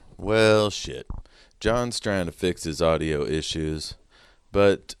Well, shit. John's trying to fix his audio issues,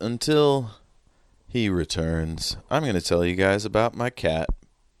 but until he returns, I'm going to tell you guys about my cat.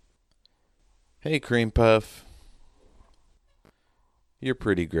 Hey, Cream Puff. You're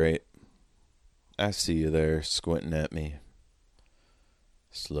pretty great. I see you there, squinting at me.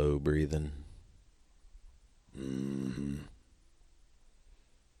 Slow breathing. Mm-hmm.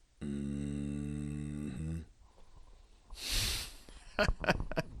 Mm-hmm.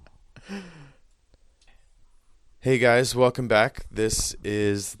 Hey guys, welcome back. This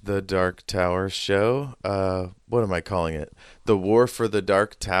is the Dark Tower show. What am I calling it? The War for the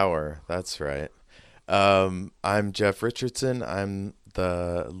Dark Tower. That's right. I'm Jeff Richardson. I'm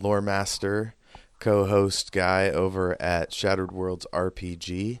the lore master, co-host guy over at Shattered Worlds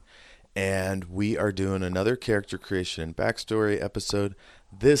RPG, and we are doing another character creation and backstory episode,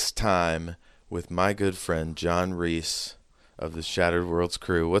 this time with my good friend John Reese of the Shattered Worlds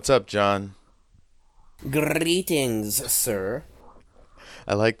crew. What's up, John? Greetings, sir.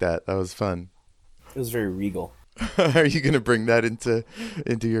 I like that. That was fun. It was very regal. Are you going to bring that into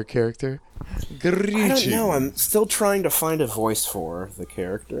your character? Greetings. I don't know. I'm still trying to find a voice for the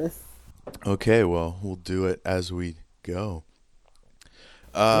character. Okay, well, we'll do it as we go.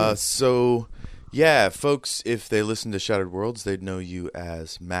 So, yeah, folks, if they listen to Shattered Worlds, they'd know you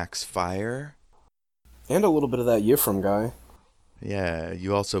as Max Fire. And a little bit of that Yifrim guy. Yeah,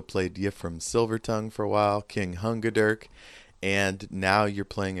 you also played Yifrim Silvertongue for a while, King Hungadirk, and now you're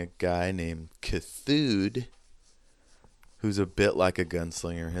playing a guy named Cthulhu, who's a bit like a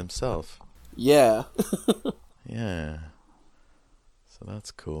gunslinger himself. Yeah. Yeah. So that's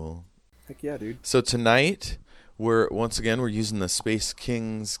cool. Heck yeah, dude. So tonight, we're using the Space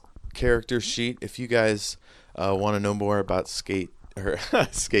Kings character sheet. If you guys want to know more about Skate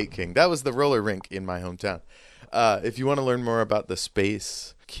King, that was the roller rink in my hometown. If you want to learn more about the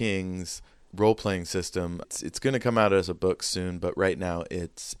Space Kings role-playing system, it's going to come out as a book soon, but right now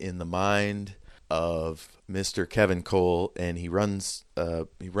it's in the mind of Mr. Kevin Cole, and he runs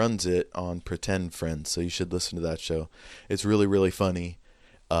it on Pretend Friends, so you should listen to that show. It's really, really funny.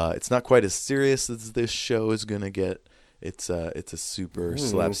 It's not quite as serious as this show is going to get. It's a super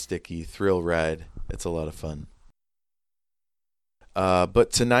slapsticky thrill ride. It's a lot of fun.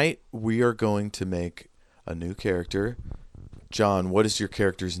 But tonight we are going to make a new character. John, what is your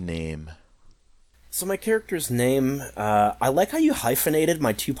character's name? So my character's name, I like how you hyphenated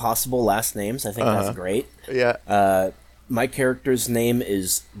my two possible last names. I think that's great. Yeah. My character's name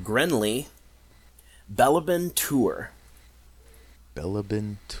is Grenli. Beleben-Tur.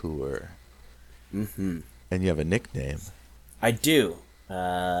 Beleben-Tur. Mm-hmm. And you have a nickname. I do.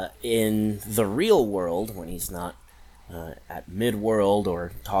 In the real world, when he's not at Midworld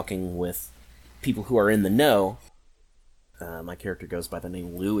or talking with people who are in the know, my character goes by the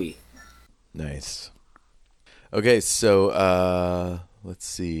name Louie. Nice. Okay, so let's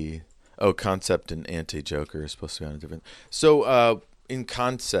see. Oh, concept and anti-Joker are supposed to be on a different. So, in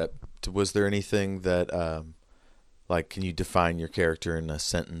concept, was there anything that, can you define your character in a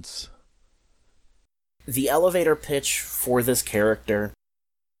sentence? The elevator pitch for this character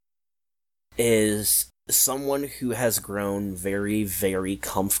is someone who has grown very, very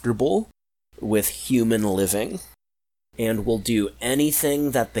comfortable with human living and will do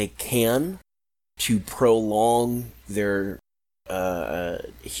anything that they can to prolong their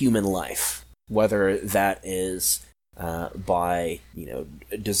human life, whether that is by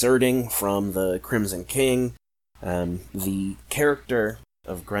deserting from the Crimson King. The character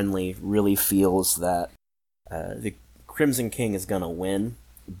of Grenli really feels that the Crimson King is gonna win,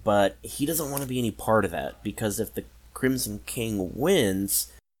 but he doesn't want to be any part of that, because if the Crimson King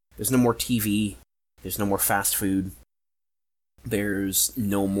wins, there's no more TV, there's no more fast food, there's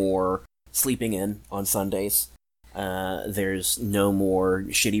no more sleeping in on Sundays, there's no more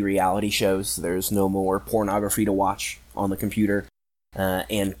shitty reality shows, there's no more pornography to watch on the computer,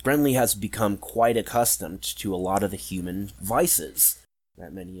 and Grenli has become quite accustomed to a lot of the human vices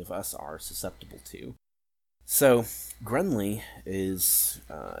that many of us are susceptible to. So, Grenli is,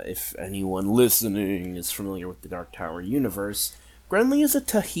 if anyone listening is familiar with the Dark Tower universe, Grenli is a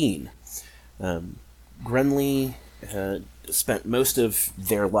Taheen. Grenli spent most of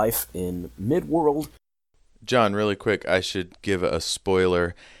their life in Midworld. John, really quick, I should give a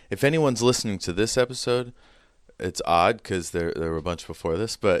spoiler. If anyone's listening to this episode, it's odd because there were a bunch before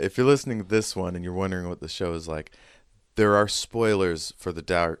this, but if you're listening to this one and you're wondering what the show is like, there are spoilers for the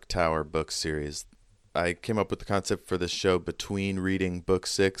Dark Tower book series. I came up with the concept for this show between reading book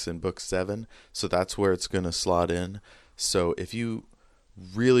 6 and book 7, so that's where it's going to slot in. So if you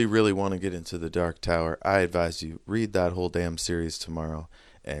really, really want to get into the Dark Tower, I advise you read that whole damn series tomorrow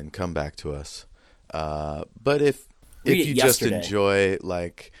and come back to us. But if you just yesterday. enjoy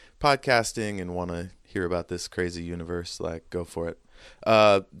like podcasting and want to hear about this crazy universe, like go for it.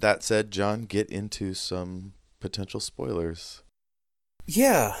 That said, John, get into some potential spoilers.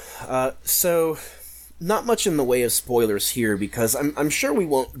 Yeah, so not much in the way of spoilers here, because I'm sure we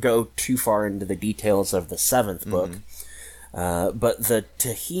won't go too far into the details of the 7th book. But the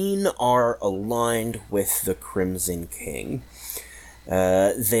Taheen are aligned with the Crimson King.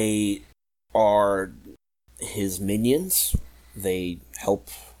 They are his minions. They help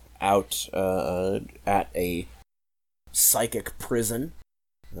out at a psychic prison.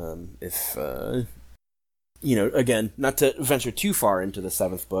 Again, not to venture too far into the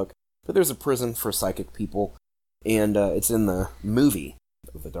 7th book, but there's a prison for psychic people, and it's in the movie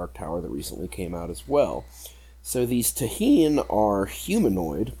of The Dark Tower that recently came out as well. So these Taheen are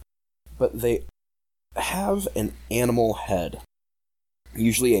humanoid, but they have an animal head,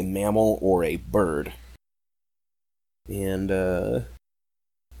 usually a mammal or a bird. And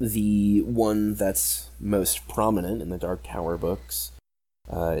the one that's most prominent in the Dark Tower books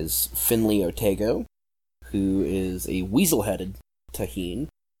is Finley Otego, who is a weasel-headed Taheen,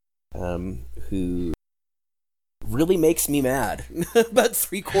 who really makes me mad. About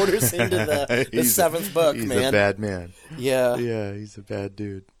 3/4 into the 7th book, he's man. He's a bad man. Yeah. Yeah, he's a bad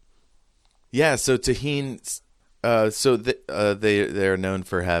dude. Yeah, so Taheen, they're known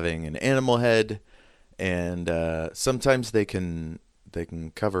for having an animal head, and sometimes they can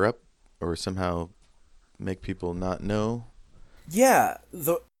cover up or somehow make people not know. Yeah,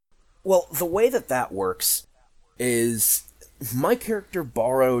 the way that works is my character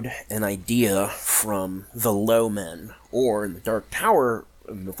borrowed an idea from the Low Men, or in the Dark Tower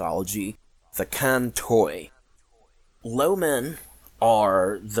mythology, the Kan Toi. Low Men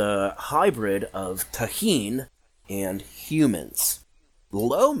are the hybrid of Taheen and humans.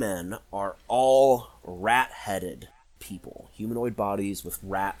 Low Men are all rat-headed people, humanoid bodies with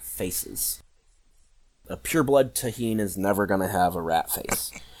rat faces. A pureblood Taheen is never going to have a rat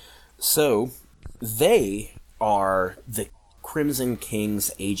face. So, they are the Crimson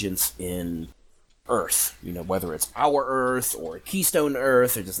King's agents in Earth. Whether it's our Earth, or Keystone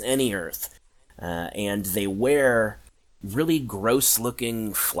Earth, or just any Earth. And they wear really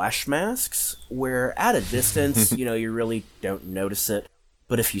gross-looking flesh masks, where at a distance, you really don't notice it.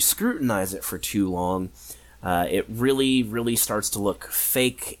 But if you scrutinize it for too long, it really, really starts to look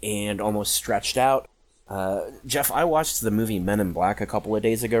fake and almost stretched out. Jeff, I watched the movie Men in Black a couple of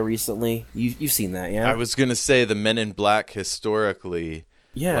days ago recently. You've seen that, yeah? I was gonna say the Men in Black historically,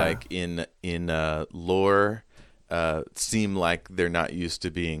 yeah, like in lore, seem like they're not used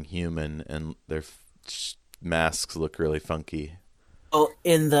to being human, and their masks look really funky. Well,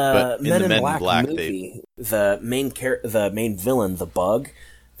 in the Men in Black movie, the main villain, the Bug,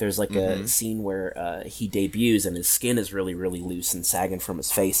 there's like a scene where he debuts and his skin is really, really loose and sagging from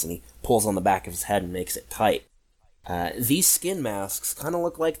his face, and he pulls on the back of his head and makes it tight. These skin masks kind of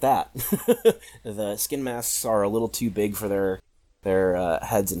look like that. The skin masks are a little too big for their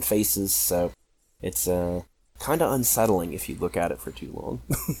heads and faces, so it's kind of unsettling if you look at it for too long.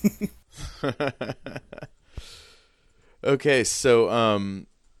 Okay, so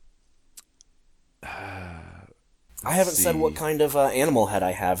I haven't said what kind of animal head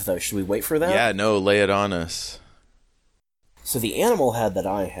I have, though. Should we wait for that? Yeah, no, lay it on us. So the animal head that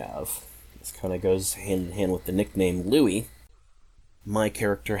I have, this kind of goes hand in hand with the nickname Louie. My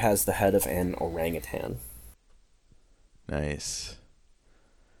character has the head of an orangutan. Nice.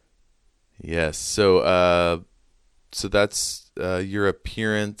 Yes, so that's your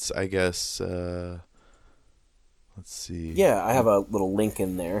appearance, I guess. Let's see. Yeah, I have a little link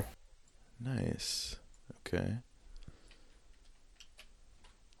in there. Nice. Okay.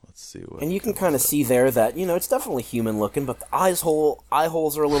 Let's see what. And you can kind of see there that, it's definitely human looking, but the eye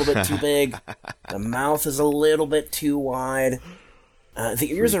holes are a little bit too big. The mouth is a little bit too wide.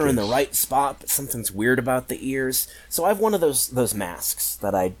 The ears are in the right spot, but something's weird about the ears. So I have one of those masks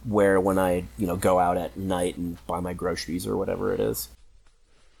that I wear when I, go out at night and buy my groceries or whatever it is.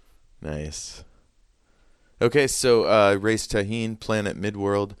 Nice. Okay, so race Taheen, planet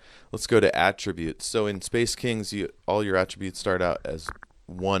Midworld. Let's go to attributes. So in Space Kings, all your attributes start out as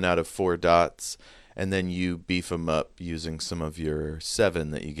 1 out of 4 dots, and then you beef them up using some of your 7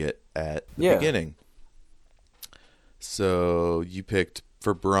 that you get at the beginning. So you picked,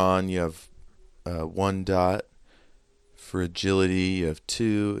 for brawn, you have 1 dot. For agility, you have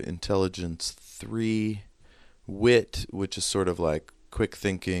 2. Intelligence, 3. Wit, which is sort of like quick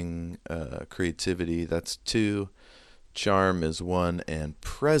thinking, creativity, that's 2. Charm is 1. And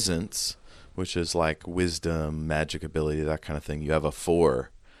presence, which is like wisdom, magic ability, that kind of thing, you have a 4.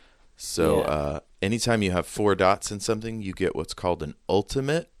 So Yeah. anytime you have 4 dots in something, you get what's called an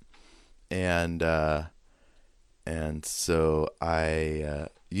ultimate, and so I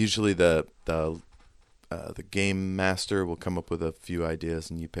usually the game master will come up with a few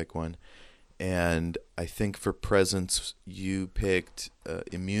ideas, and you pick one. And I think for presents, you picked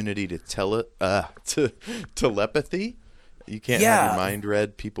immunity to to telepathy. You can't have your Yeah, mind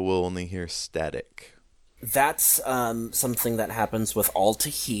read. People will only hear static. that's something that happens with all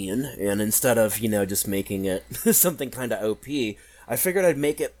Taheen, and instead of, just making it something kind of OP, I figured I'd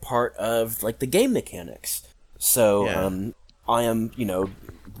make it part of, like, the game mechanics. So, Yeah. I am,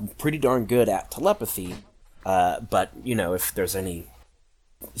 pretty darn good at telepathy, but, if there's any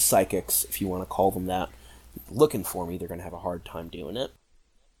psychics, if you want to call them that, looking for me, they're going to have a hard time doing it.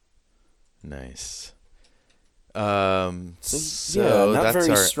 Nice. So yeah, not that's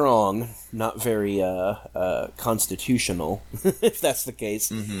very our strong, not very constitutional, if that's the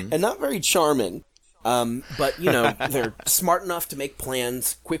case, and not very charming. But they're smart enough to make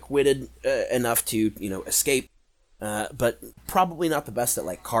plans, quick-witted enough to escape, but probably not the best at,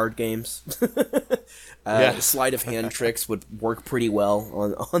 like, card games. Sleight of hand tricks would work pretty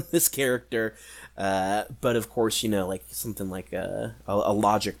well on this character, but of course, like something like a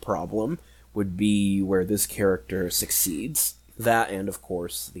logic problem would be where this character succeeds. That, and of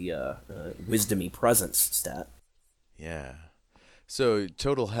course the wisdomy presence stat. Yeah. So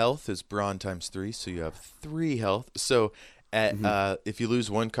total health is brawn times 3, so you have 3 health. So if you lose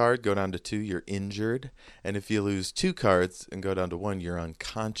 1 card, go down to 2, you're injured. And if you lose 2 cards and go down to 1, you're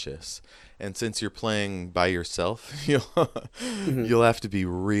unconscious. And since you're playing by yourself, you'll have to be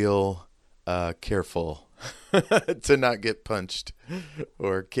real careful to not get punched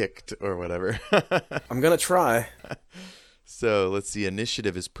or kicked or whatever. I'm gonna try. So let's see.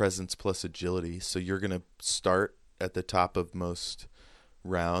 Initiative is presence plus agility. So you're going to start at the top of most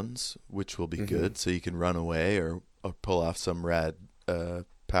rounds, which will be good. So you can run away or pull off some rad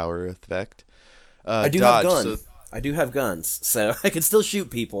power effect. I do dodge, have guns. I do have guns, so I can still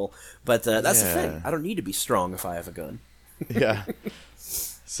shoot people. But that's the Yeah. thing. I don't need to be strong if I have a gun. Yeah.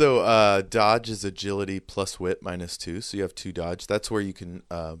 So dodge is agility plus wit minus 2. So you have 2 dodge. That's where you can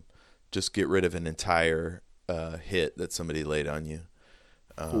just get rid of an entire hit that somebody laid on you,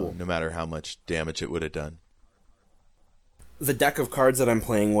 Cool. no matter how much damage it would have done. The deck of cards that I'm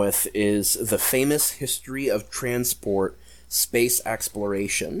playing with is The Famous History of Transport Space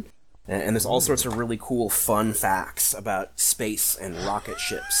Exploration. And there's all sorts of really cool, fun facts about space and rocket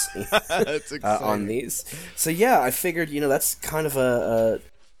ships That's exciting. on these. So yeah, I figured, that's kind of a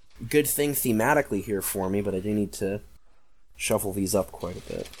good thing thematically here for me, but I do need to shuffle these up quite a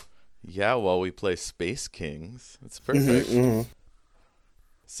bit. Yeah, while we play Space Kings. That's perfect.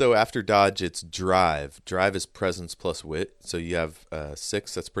 So after dodge, it's drive. Drive is presence plus wit. So you have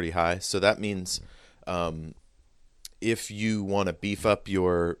 6. That's pretty high. So that means if you want to beef up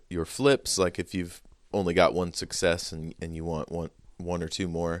your flips, like if you've only got 1 success and you want one or 2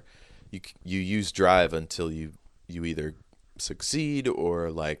 more, you use drive until you either succeed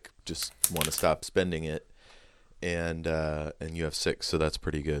or like just want to stop spending it, and you have 6. So that's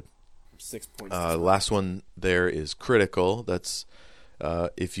pretty good. 6 points. Last one there is critical. That's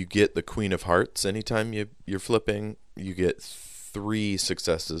if you get the Queen of Hearts anytime you're flipping, you get 3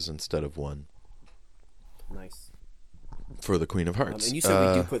 successes instead of 1 Nice. for the Queen of Hearts. And you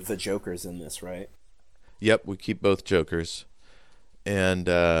said we do put the jokers in this, right? Yep, we keep both jokers. And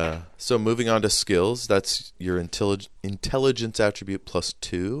so moving on to skills, that's your intelligence attribute plus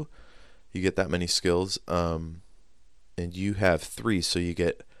 2. You get that many skills. And you have 3, so you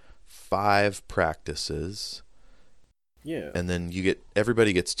get 5 practices. Yeah. And then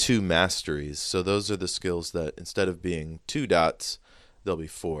everybody gets 2 masteries. So those are the skills that instead of being 2 dots, they'll be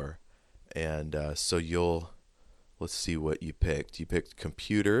 4. And so let's see what you picked. You picked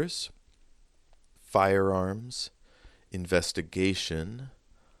computers, firearms, investigation,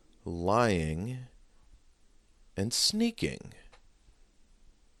 lying, and sneaking.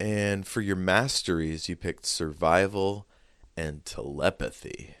 And for your masteries, you picked survival and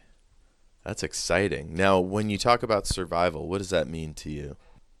telepathy. That's exciting. Now, when you talk about survival, what does that mean to you?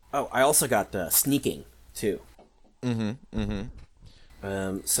 Oh, I also got sneaking, too.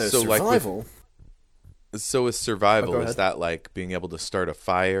 So survival... So with survival, go is ahead. that like being able to start a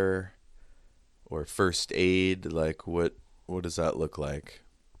fire or first aid? Like what does that look like?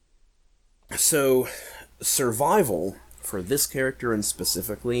 So, survival, for this character and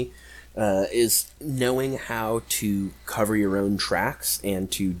specifically, is knowing how to cover your own tracks and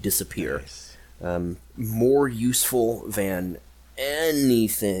to disappear. Nice. More useful than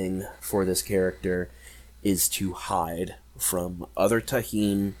anything for this character is to hide from other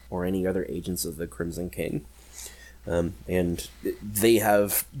Taheen or any other agents of the Crimson King. And they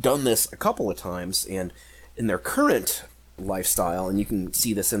have done this a couple of times, and in their current lifestyle, and you can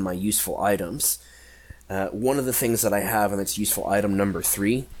see this in my useful items, one of the things that I have, and it's useful item number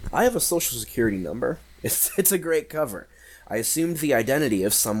 3, I have a social security number. It's a great cover. I assumed the identity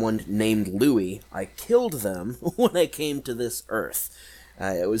of someone named Louie. I killed them when I came to this earth.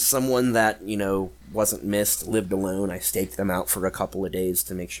 It was someone that, wasn't missed, lived alone. I staked them out for a couple of days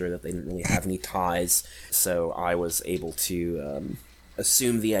to make sure that they didn't really have any ties. So I was able to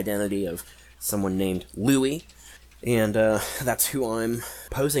assume the identity of someone named Louie. And that's who I'm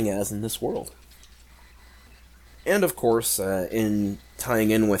posing as in this world. And of course, in tying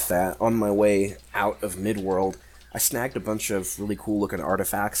in with that, on my way out of Midworld, I snagged a bunch of really cool-looking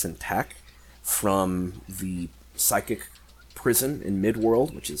artifacts and tech from the psychic prison in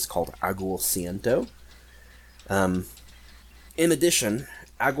Midworld, which is called Agul Ciento. In addition,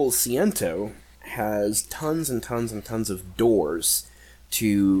 Agul Ciento has tons and tons and tons of doors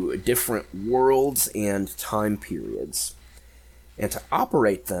to different worlds and time periods. And to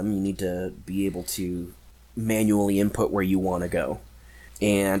operate them, you need to be able to manually input where you want to go.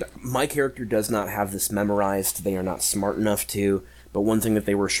 And my character does not have this memorized. They are not smart enough to. But one thing that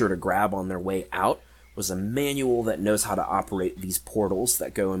they were sure to grab on their way out was a manual that knows how to operate these portals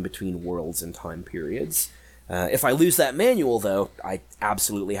that go in between worlds and time periods. If I lose that manual, though, I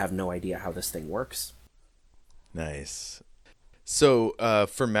absolutely have no idea how this thing works. Nice. So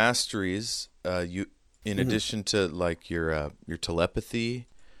for masteries, you in addition to like your telepathy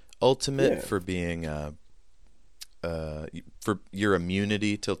ultimate for being for your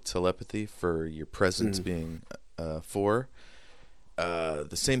immunity to telepathy, for your presence being 4. The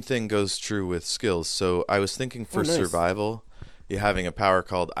same thing goes true with skills. So I was thinking for survival, you're having a power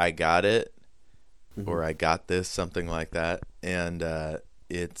called I Got It, or I Got This, something like that. And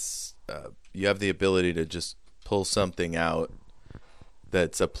it's you have the ability to just pull something out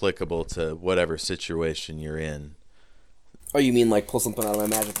that's applicable to whatever situation you're in. Oh, you mean like pull something out of my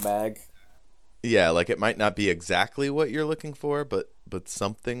magic bag? Yeah, like it might not be exactly what you're looking for, but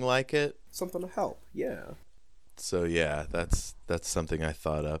something like it. Something to help, yeah. So yeah, that's something I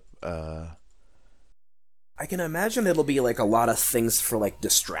thought up. I can imagine it'll be like a lot of things for like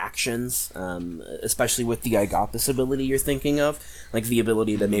distractions, especially with the I Got This ability you're thinking of, like the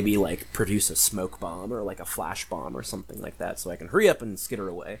ability to maybe like produce a smoke bomb or like a flash bomb or something like that, so I can hurry up and skitter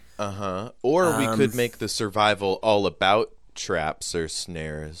away. Or we could make the survival all about traps or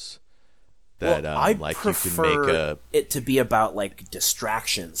snares. That I'd like prefer you can make it to be about like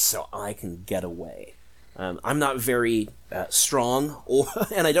distractions, so I can get away. I'm not very strong,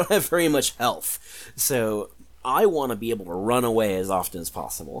 and I don't have very much health, so I want to be able to run away as often as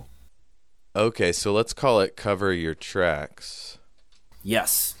possible. Okay, so let's call it cover your tracks.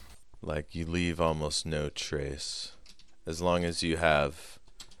 Yes. Like you leave almost no trace, as long as you have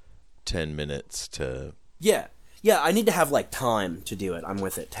 10 minutes to... Yeah, I need to have like time to do it. I'm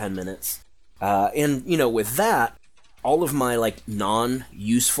with it, 10 minutes. And, with that, all of my like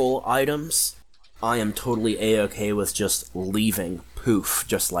non-useful items... I am totally A-okay with just leaving, poof,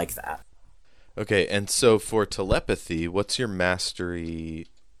 just like that. Okay, and so for telepathy, what's your mastery?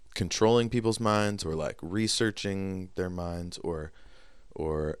 Controlling people's minds, or like researching their minds, or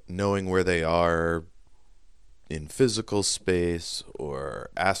knowing where they are in physical space,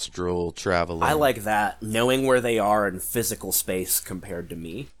 or astral traveling? I like that, knowing where they are in physical space compared to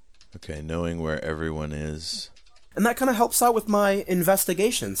me. Okay, knowing where everyone is. And that kind of helps out with my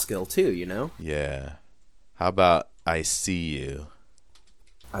investigation skill, too, Yeah. How about I see you?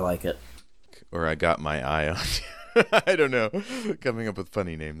 I like it. Or I got my eye on you. I don't know. Coming up with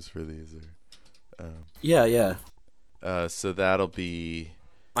funny names for these. Yeah. So that'll be...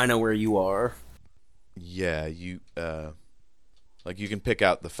 I know where you are. Yeah, you... like you can pick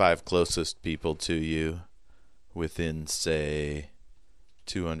out the 5 closest people to you within, say,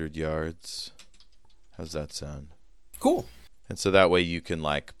 200 yards. How's that sound? Cool. And so that way you can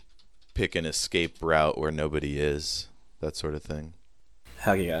like pick an escape route where nobody is, that sort of thing.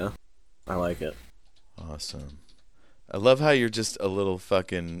 Heck yeah. I like it. Awesome. I love how you're just a little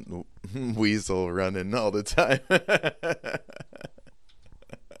fucking weasel running all the time.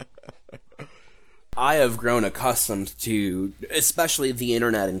 I have grown accustomed to, especially the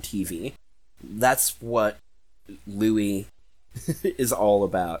internet and TV. That's what Louie is all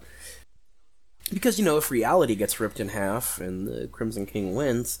about. Because, if reality gets ripped in half and the Crimson King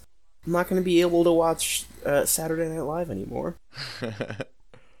wins, I'm not going to be able to watch Saturday Night Live anymore.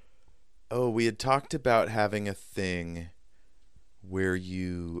 Oh, we had talked about having a thing where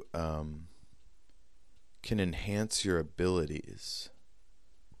you can enhance your abilities.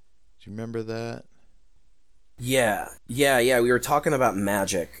 Do you remember that? Yeah. We were talking about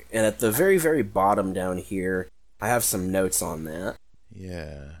magic, and at the very, very bottom down here, I have some notes on that.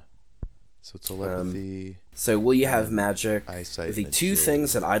 Yeah. So telepathy. So will you have magic? Eyesight. The two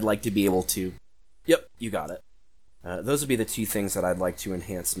things that I'd like to be able to... Yep, you got it. Those would be the two things that I'd like to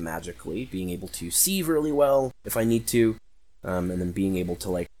enhance magically. Being able to see really well, if I need to, and then being able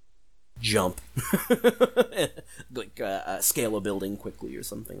to, like, jump. Like, scale a building quickly or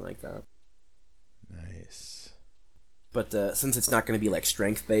something like that. Nice. But since it's not going to be, like,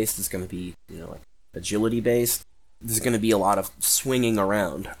 strength-based, it's going to be, like, agility-based, there's going to be a lot of swinging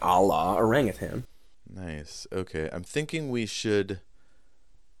around, a la orangutan. Nice. Okay, I'm thinking we should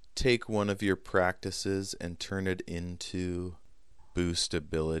take one of your practices and turn it into boost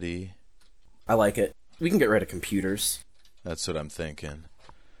ability. I like it. We can get rid of computers. That's what I'm thinking.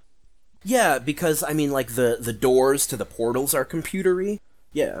 Yeah, because, I mean, like, the doors to the portals are computery.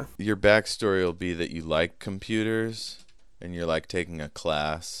 Yeah. Your backstory will be that you like computers, and you're, like, taking a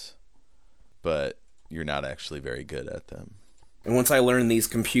class, but you're not actually very good at them. And once I learn these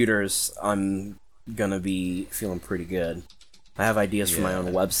computers, I'm gonna be feeling pretty good. I have ideas for my own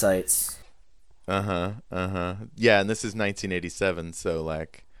websites. Yeah, and this is 1987, so,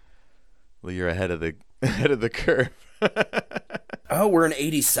 like, well, you're ahead of the curve. Oh, we're in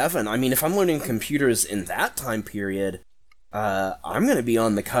 87. I mean, if I'm learning computers in that time period, I'm gonna be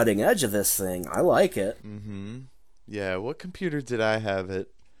on the cutting edge of this thing. I like it. Mm-hmm. Yeah, what computer did I have at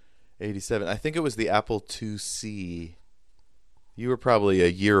 87? I think it was the Apple IIc. You were probably a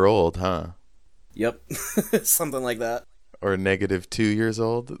year old, huh? Yep. Something like that. Or -2 years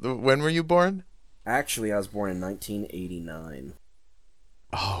old. When were you born? Actually, I was born in 1989.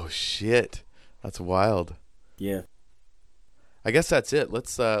 Oh, shit. That's wild. Yeah. I guess that's it.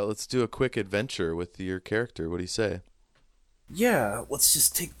 Let's do a quick adventure with your character. What do you say? Yeah,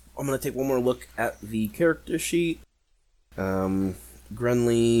 I'm gonna take one more look at the character sheet.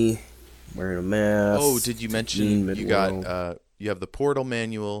 Grenli, wearing a mask. Oh, did you mention you got you have the portal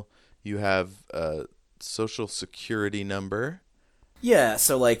manual, you have a social security number? Yeah,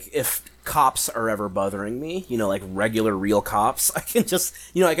 so, like, if cops are ever bothering me, like regular real cops, I can just,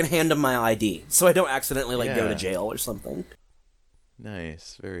 I can hand them my ID, so I don't accidentally, like, go to jail or something.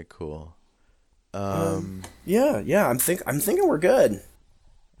 Nice, very cool. Yeah, I'm thinking we're good.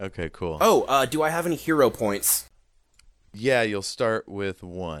 Okay, cool. Oh, do I have any hero points? Yeah, you'll start with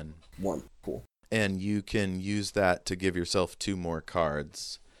 1. 1, cool. And you can use that to give yourself 2 more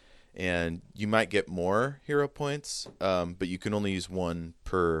cards. And you might get more hero points, but you can only use 1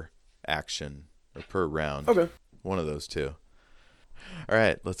 per action or per round. Okay. One of those 2. All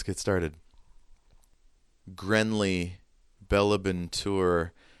right, let's get started. Grenli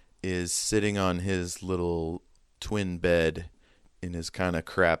Beleben-Tur is sitting on his little twin bed in his kind of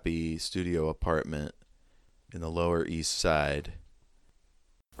crappy studio apartment in the Lower East Side.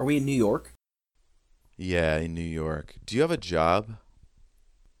 Are we in New York? Yeah, in New York. Do you have a job?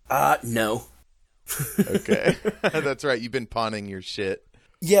 No. Okay. That's right. You've been pawning your shit.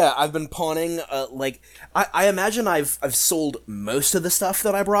 Yeah, I've been pawning, I imagine I've sold most of the stuff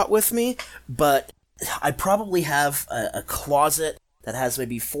that I brought with me, but I probably have a closet that has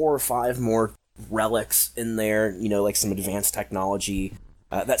maybe 4 or 5 more relics in there, like some advanced technology,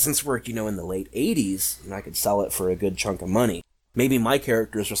 that since we're, in the late 80s, I could sell it for a good chunk of money. Maybe my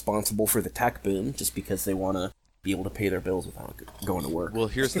character is responsible for the tech boom, just because they want to be able to pay their bills without going to work. Well,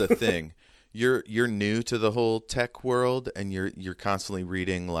 here's the thing. You're new to the whole tech world, and you're constantly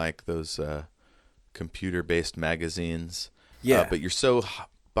reading, like, those computer-based magazines. Yeah. But you're so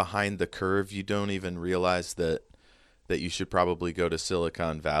behind the curve, you don't even realize that you should probably go to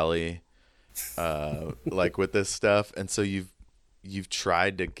Silicon Valley, like, with this stuff. And so you've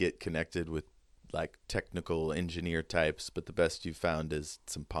tried to get connected with, like, technical engineer types, but the best you've found is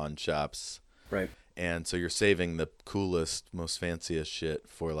some pawn shops. Right. And so you're saving the coolest, most fanciest shit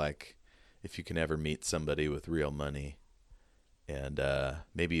for, like, if you can ever meet somebody with real money, and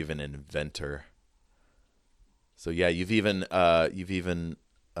maybe even an inventor. So yeah, you've even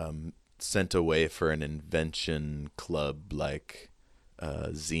sent away for an invention club, like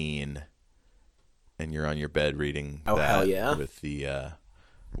zine, and you're on your bed reading that. Hell yeah. with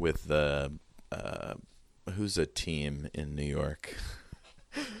the who's a team in New York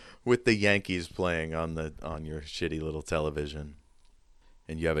with the Yankees playing on your shitty little television.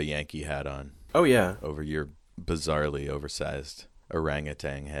 And you have a Yankee hat on. Oh, yeah. Over your bizarrely oversized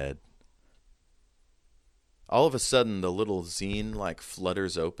orangutan head. All of a sudden, the little zine, like,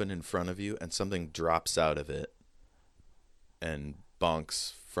 flutters open in front of you, and something drops out of it and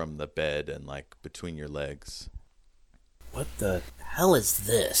bonks from the bed and like between your legs. What the hell is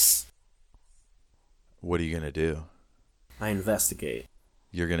this? What are you going to do? I investigate.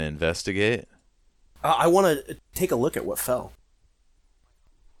 You're going to investigate? I want to take a look at what fell.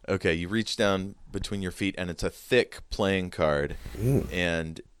 Okay, you reach down between your feet, and it's a thick playing card,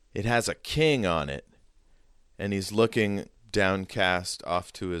 and it has a king on it, and he's looking downcast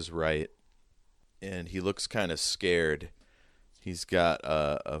off to his right, and he looks kind of scared. He's got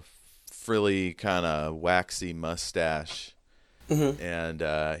a frilly, kind of waxy mustache, and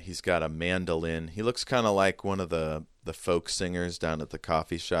he's got a mandolin. He looks kind of like one of the folk singers down at the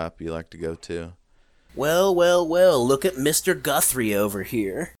coffee shop you like to go to. Well, look at Mr. Guthrie over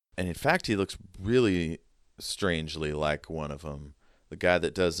here. And in fact, he looks really strangely like one of them. The guy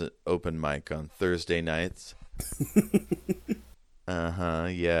that does an open mic on Thursday nights.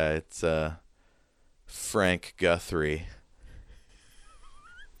 Yeah, it's Frank Guthrie.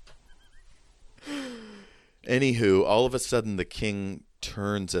 Anywho, all of a sudden the king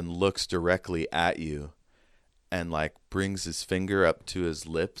turns and looks directly at you and like brings his finger up to his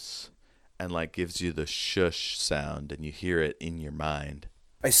lips and like gives you the shush sound, and you hear it in your mind.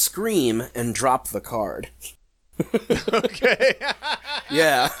 I scream and drop the card. Okay.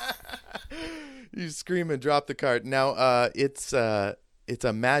 Yeah. You scream and drop the card. Now, it's a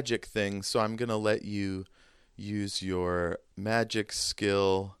magic thing, so I'm gonna let you use your magic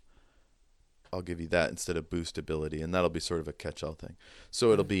skill. I'll give you that instead of boost ability, and that'll be sort of a catch-all thing.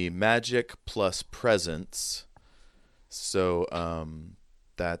 So it'll be magic plus presence. So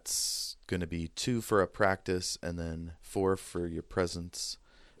that's going to be 2 for a practice and then 4 for your presence.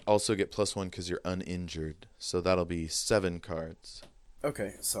 Also get +1 because you're uninjured. So that'll be 7 cards.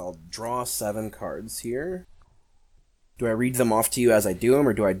 Okay, so I'll draw 7 cards here. Do I read them off to you as I do them,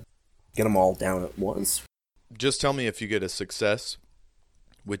 or do I get them all down at once? Just tell me if you get a success,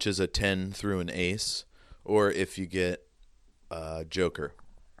 which is a 10 through an ace, or if you get a joker.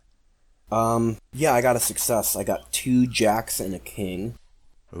 Yeah, I got a success. I got 2 jacks and a king.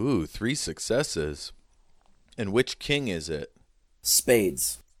 Ooh, 3 successes. And which king is it?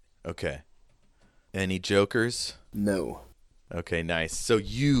 Spades. Okay. Any jokers? No. Okay, nice. So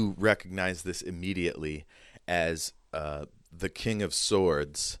you recognize this immediately as the King of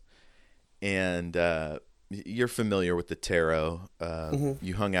Swords, and you're familiar with the tarot.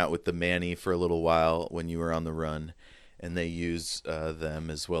 You hung out with the Manny for a little while when you were on the run, and they use them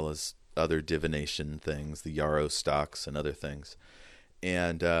as well as other divination things, the yarrow stocks and other things.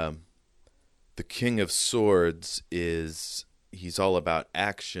 And the King of Swords he's all about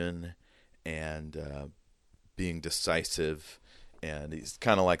action and being decisive, and he's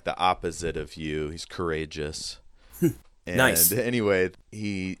kind of like the opposite of you. He's courageous. And Nice. Anyway,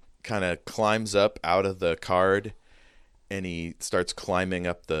 he kind of climbs up out of the card, and he starts climbing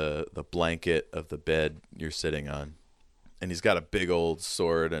up the blanket of the bed you're sitting on. And he's got a big old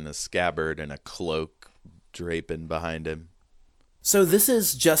sword and a scabbard and a cloak draping behind him. So this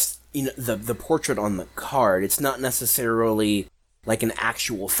is just, the portrait on the card. It's not necessarily like an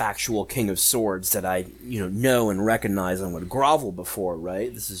actual factual King of Swords that I, know and recognize and would grovel before,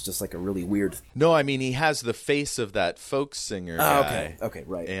 right? This is just like a really weird... No, I mean, he has the face of that folk singer guy. Okay,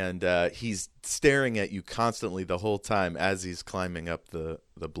 right. And he's staring at you constantly the whole time as he's climbing up the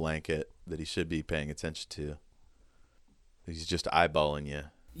blanket that he should be paying attention to. He's just eyeballing you.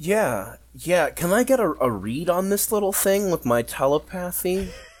 Yeah. Can I get a read on this little thing with my telepathy?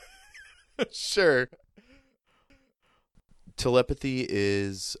 Sure. Telepathy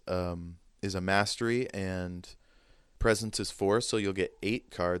is a mastery, and presence is 4, so you'll get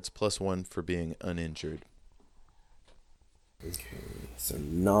 8 cards +1 for being uninjured. Okay, so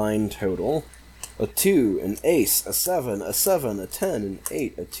 9 total. A 2, an ace, a 7, a 7, a 10, an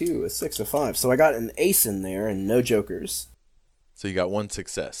 8, a 2, a 6, a 5. So I got an ace in there and no jokers. So you got 1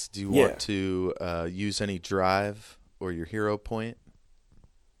 success. Do you want to use any drive or your hero point?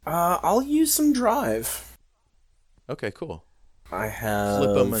 I'll use some drive. Okay, cool. I have...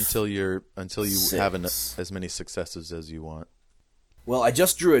 Flip them until you 6. have as many successes as you want. Well, I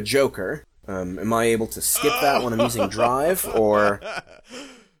just drew a joker. Am I able to skip that when I'm using drive, or...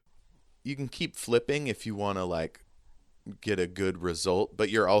 You can keep flipping if you want to, get a good result, but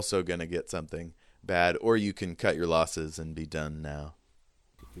you're also going to get something bad, or you can cut your losses and be done now.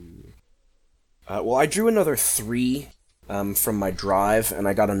 Well, I drew another 3 from my drive, and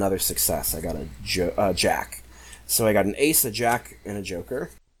I got another success. I got a jack. So I got an ace, a jack, and a joker.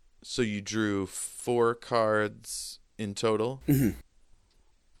 So you drew 4 cards in total? Mm-hmm.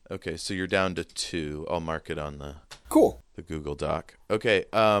 Okay, so you're down to 2. I'll mark it on the Cool. Google Doc. Okay,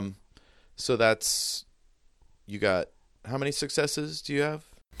 so that's... You got how many successes do you have?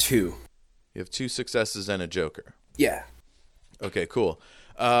 2. You have 2 successes and a joker. Yeah. Okay, cool.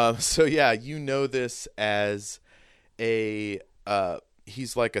 So yeah, you know this as a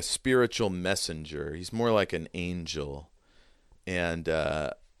he's like a spiritual messenger. He's more like an angel, and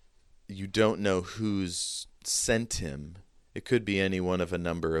you don't know who's sent him. It could be any one of a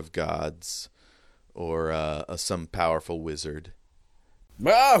number of gods, or some powerful wizard.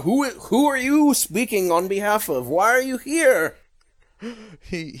 Who are you speaking on behalf of? Why are you here?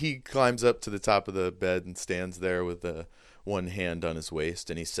 He climbs up to the top of the bed and stands there with one hand on his waist,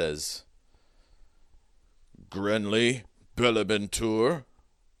 and he says, Grenli, Beleben-Tur,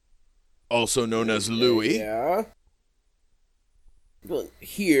 also known as Louie. Yeah.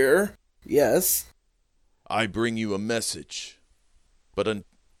 Here, yes. I bring you a message, but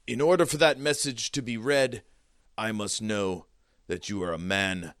in order for that message to be read, I must know that you are a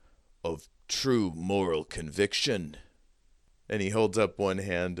man of true moral conviction. And he holds up one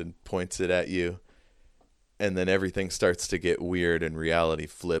hand and points it at you. And then everything starts to get weird and reality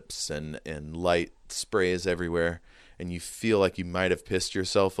flips and light sprays everywhere. And you feel like you might have pissed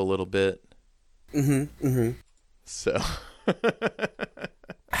yourself a little bit. So.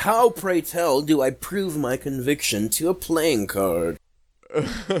 How, pray tell, do I prove my conviction to a playing card?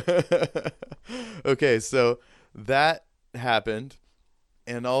 Okay, so that happened.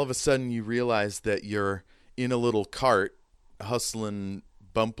 And all of a sudden you realize that you're in a little cart hustling,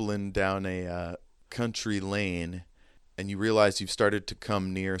 bumpling down a country lane, and you realize you've started to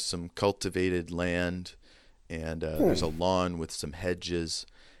come near some cultivated land, and there's a lawn with some hedges,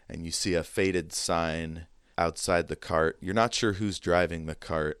 and you see a faded sign outside the cart. You're not sure who's driving the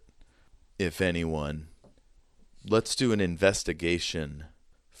cart, if anyone. Let's do an investigation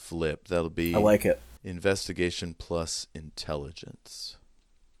flip. That'll be, I like it. Investigation plus intelligence.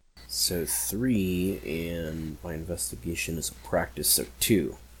 So 3, and my investigation is a practice, so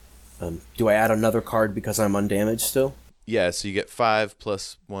 2. Do I add another card because I'm undamaged still? Yeah, so you get 5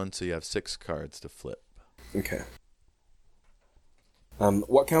 plus 1, so you have 6 cards to flip. Okay.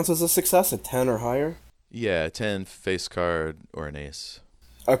 What counts as a success? A 10 or higher? Yeah, 10, face card, or an ace.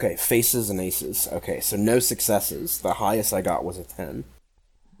 Okay, faces and aces. Okay, so no successes. The highest I got was a 10.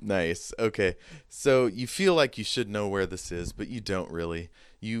 Nice. Okay. So you feel like you should know where this is, but you don't really.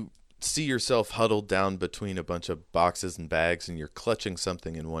 You see yourself huddled down between a bunch of boxes and bags, and you're clutching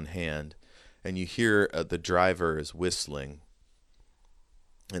something in one hand, and you hear the driver is whistling,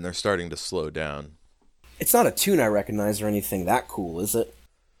 and they're starting to slow down. It's not a tune I recognize or anything that cool, is it?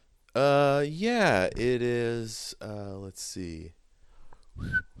 Yeah, it is. Let's see.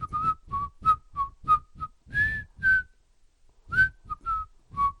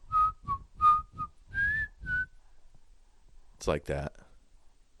 It's like that.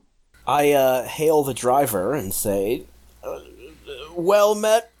 I hail the driver and say, well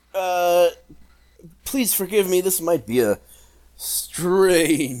met, please forgive me, this might be a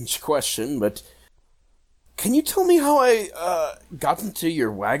strange question, but can you tell me how I got into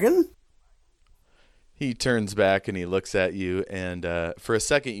your wagon? He turns back and he looks at you, and for a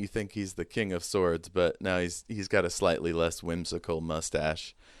second you think he's the King of Swords, but now he's got a slightly less whimsical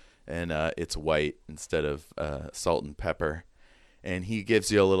mustache, and it's white instead of salt and pepper. And he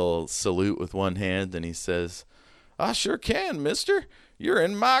gives you a little salute with one hand, and he says, I sure can, mister. You're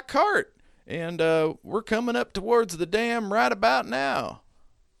in my cart, and we're coming up towards the dam right about now.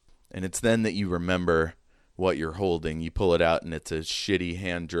 And it's then that you remember what you're holding. You pull it out, and it's a shitty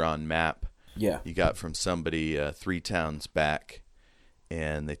hand-drawn map. Yeah. You got from somebody 3 towns back,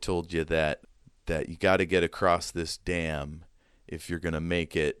 and they told you that you got to get across this dam if you're going to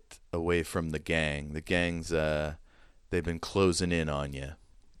make it away from the gang. The gang's they've been closing in on you.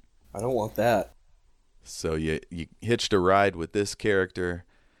 I don't want that. So you hitched a ride with this character,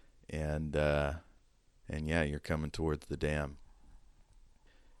 and yeah, you're coming towards the dam.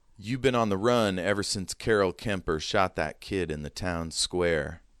 You've been on the run ever since Carol Kemper shot that kid in the town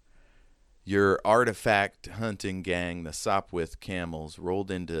square. Your artifact hunting gang, the Sopwith Camels,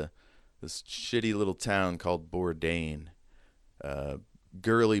 rolled into this shitty little town called Bourdain.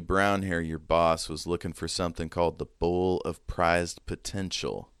 Girly brown hair, your boss, was looking for something called the Bowl of Prized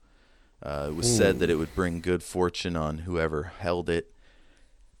Potential. It was said that it would bring good fortune on whoever held it.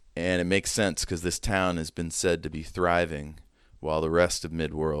 And it makes sense because this town has been said to be thriving while the rest of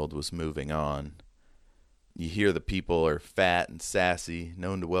Midworld was moving on. You hear the people are fat and sassy,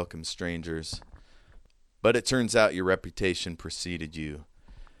 known to welcome strangers. But it turns out your reputation preceded you.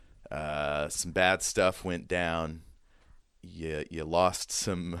 Some bad stuff went down. You lost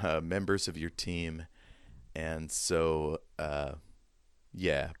some members of your team. And so, a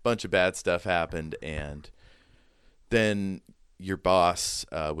bunch of bad stuff happened. And then your boss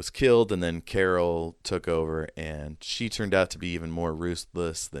was killed, and then Carol took over, and she turned out to be even more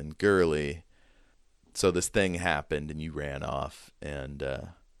ruthless than Gurley. So this thing happened, and you ran off. And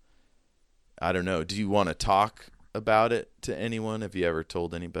I don't know. Do you want to talk about it to anyone? Have you ever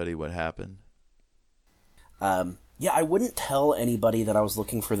told anybody what happened? Yeah, I wouldn't tell anybody that I was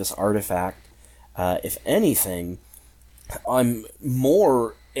looking for this artifact. If anything, I'm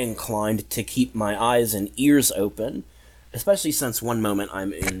more inclined to keep my eyes and ears open, especially since one moment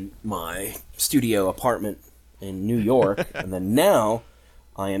I'm in my studio apartment in New York, and then now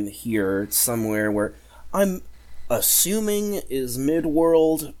I am here somewhere where I'm assuming is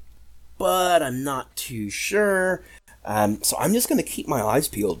Midworld, but I'm not too sure. So I'm just going to keep my eyes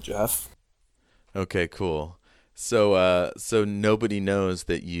peeled, Jeff. Okay, cool. So nobody knows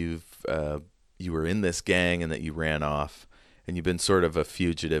that you were in this gang and that you ran off, and you've been sort of a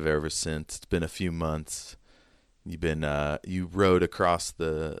fugitive ever since. It's been a few months. You rode across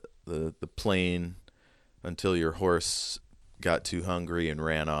the plain until your horse got too hungry and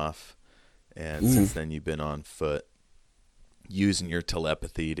ran off, and since then you've been on foot, using your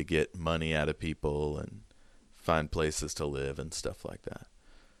telepathy to get money out of people and find places to live and stuff like that.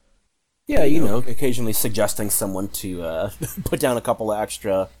 Yeah, occasionally suggesting someone to put down a couple of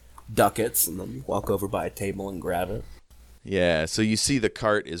extra ducats and then walk over by a table and grab it. Yeah, so you see the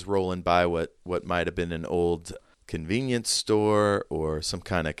cart is rolling by what might have been an old convenience store or some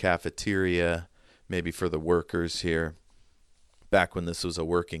kind of cafeteria, maybe for the workers here, back when this was a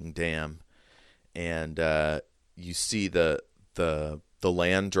working dam. And you see the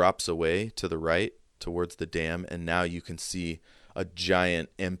land drops away to the right towards the dam, and now you can see a giant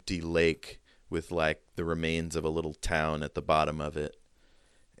empty lake with like the remains of a little town at the bottom of it.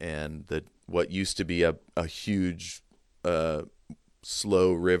 And what used to be a huge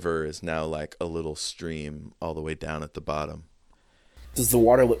slow river is now like a little stream all the way down at the bottom. Does the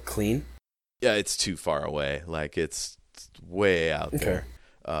water look clean? Yeah, it's too far away. Like it's way out there.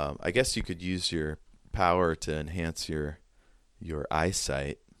 I guess you could use your power to enhance your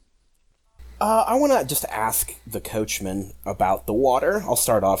eyesight. I want to just ask the coachman about the water. I'll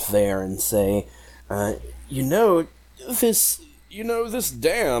start off there and say, this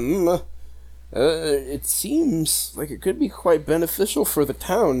dam, it seems like it could be quite beneficial for the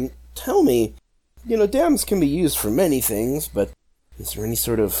town. Tell me, dams can be used for many things, but is there any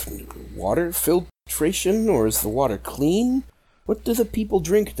sort of water filtration, or is the water clean? What do the people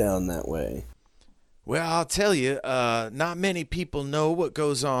drink down that way? Well, I'll tell you, not many people know what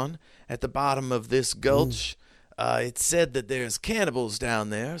goes on at the bottom of this gulch. It's said that there's cannibals down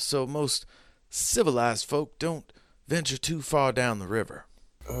there, so most civilized folk don't venture too far down the river.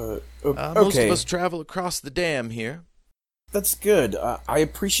 Most of us travel across the dam here. That's good. I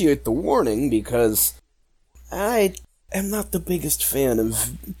appreciate the warning, because I am not the biggest fan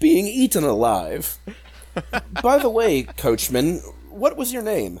of being eaten alive. By the way, coachman, what was your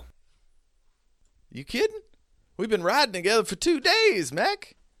name? You kidding? We've been riding together for 2 days,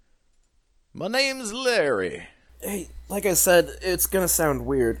 Mac. My name's Larry. Hey, like I said, it's gonna sound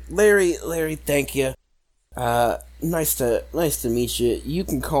weird. Larry, thank you. Nice to meet you. You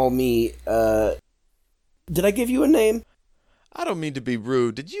can call me, did I give you a name? I don't mean to be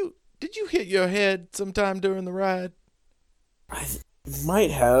rude. Did you hit your head sometime during the ride? I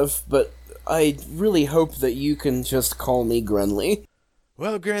might have, but I really hope that you can just call me Grenli.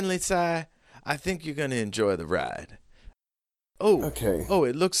 Well, Grenli, I think you're going to enjoy the ride. Oh, okay. Oh,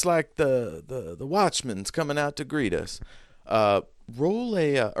 it looks like the watchman's coming out to greet us. Let's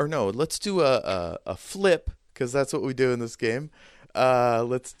do a flip, because that's what we do in this game.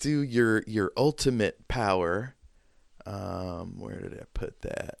 Let's do your ultimate power. Where did I put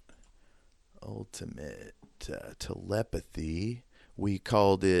that? Ultimate telepathy. We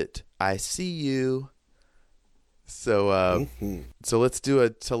called it I see you. So let's do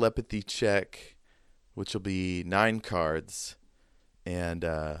a telepathy check, which will be 9 cards, and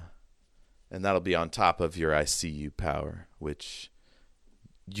that'll be on top of your I see you power, which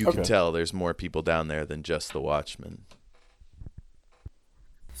you can tell there's more people down there than just the watchman.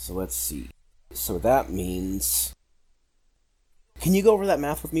 So let's see. So that means... Can you go over that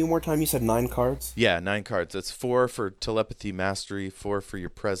math with me one more time? You said 9 cards? Yeah, 9 cards. That's 4 for telepathy mastery, 4 for your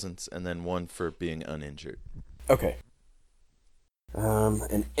presence, and then 1 for being uninjured. Okay.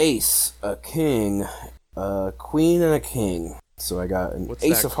 An ace, a king, a queen, and a king. So I got an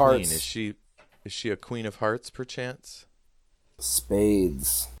ace of hearts. Is she a queen of hearts, perchance?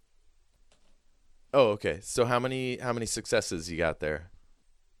 Spades. Oh, okay. So how many successes you got there?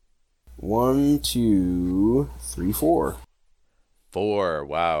 1, 2, 3, 4. 4.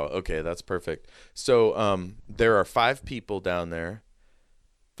 Wow. Okay, that's perfect. So there are 5 people down there.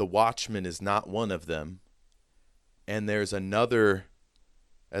 The watchman is not one of them. And there's another,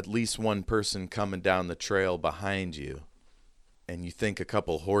 at least one person coming down the trail behind you. And you think a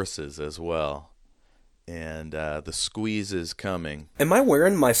couple horses as well. And the squeeze is coming. Am I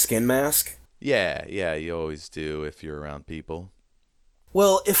wearing my skin mask? Yeah, you always do if you're around people.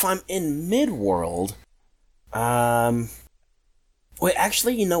 Well, if I'm in Midworld, wait,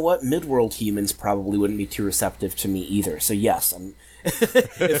 actually, you know what? Midworld humans probably wouldn't be too receptive to me either. So yes,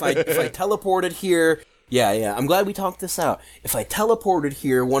 if I teleported here, yeah, I'm glad we talked this out. If I teleported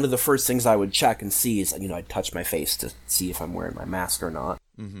here, one of the first things I would check and see is, I'd touch my face to see if I'm wearing my mask or not.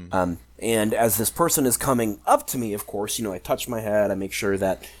 Mm-hmm. And as this person is coming up to me, of course, I touch my head, I make sure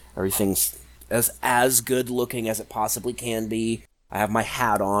that everything's as good looking as it possibly can be. I have my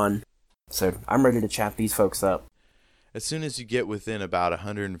hat on, so I'm ready to chat these folks up. As soon as you get within about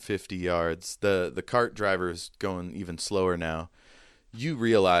 150 yards, the cart driver's going even slower now. You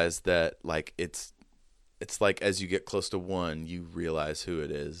realize that it's like as you get close to one, you realize who it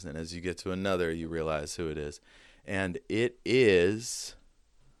is, and as you get to another, you realize who it is, and it is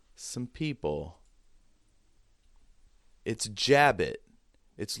some people. It's Jabbit.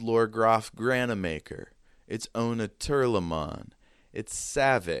 It's Lorgroff Granamaker. It's Ona Turlemon. It's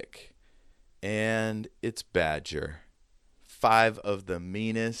Savik. And it's Badger. 5 of the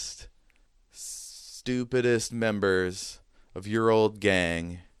meanest, stupidest members of your old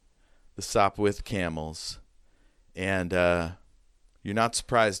gang, the Sopwith Camels. And you're not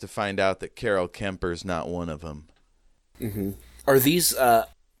surprised to find out that Carol Kemper's not one of them. Mm-hmm. Are these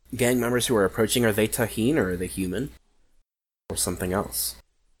gang members who are approaching, are they Taheen or are they human? Or something else?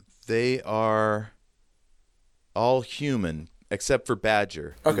 They are all human, except for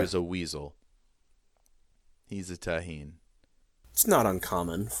Badger, who is a weasel. He's a Taheen. It's not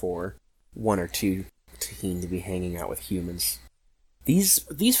uncommon for 1 or 2 Taheen to be hanging out with humans.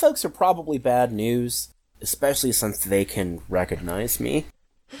 These folks are probably bad news, especially since they can recognize me.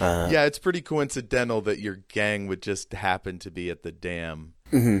 Yeah, it's pretty coincidental that your gang would just happen to be at the dam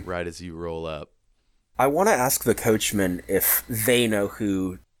right as you roll up. I want to ask the coachman if they know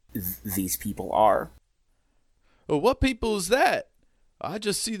who these people are. Oh, what people is that? I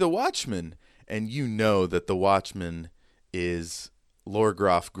just see the watchman. And you know that the watchman is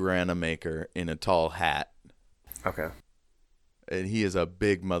Lorgroff Granamaker in a tall hat. Okay. And he is a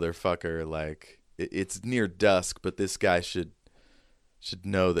big motherfucker. Like, it's near dusk, but this guy should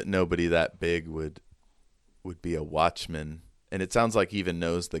know that nobody that big would be a watchman. And it sounds like he even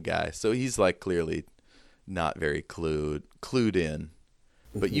knows the guy. So he's like clearly not very clued in.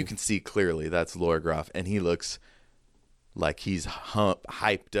 But you can see clearly that's Lorgroff, and he looks like he's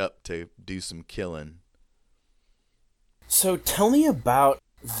hyped up to do some killing. So tell me about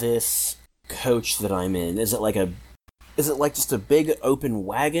this coach that I'm in. Is it like just a big open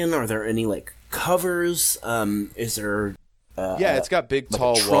wagon? Are there any like covers? Is there? Yeah, it's got big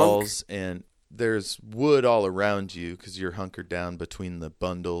tall walls, and there's wood all around you because you're hunkered down between the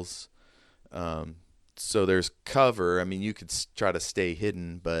bundles. So there's cover. I mean, you could try to stay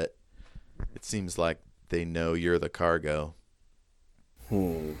hidden, but it seems like they know you're the cargo.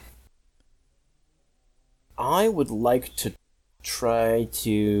 I would like to try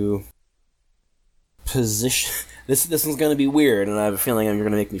to position... This one's going to be weird, and I have a feeling you're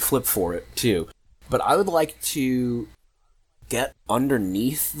going to make me flip for it, too. But I would like to get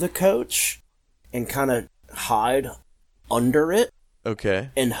underneath the coach and kind of hide under it. Okay.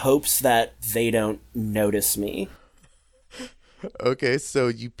 In hopes that they don't notice me. Okay, so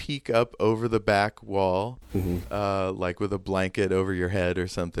you peek up over the back wall, like with a blanket over your head or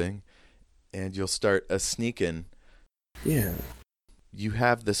something, and you'll start a sneaking. Yeah. You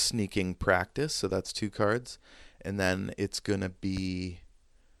have the sneaking practice, so that's 2 cards, and then it's going to be,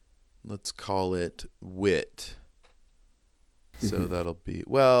 let's call it wit. So that'll be,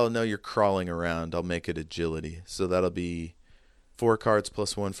 well, no, you're crawling around. I'll make it agility. So that'll be 4 cards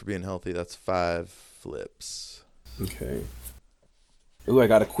plus 1 for being healthy. That's 5 flips. Okay. Ooh, I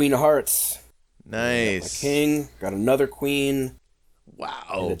got a Queen of Hearts. Nice. Got my King, got another Queen. Wow.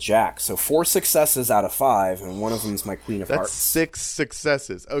 And a Jack. So 4 successes out of 5, and one of them's my Queen of Hearts. That's 6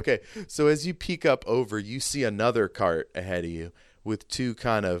 successes. Okay, so as you peek up over, you see another cart ahead of you with 2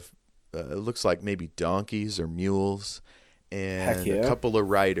 kind of, it looks like maybe donkeys or mules, and a couple of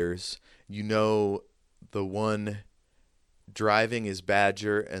riders. You know the one driving is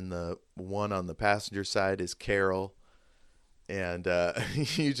Badger, and the one on the passenger side is Carol. And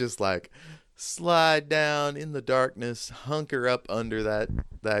you just like slide down in the darkness, hunker up under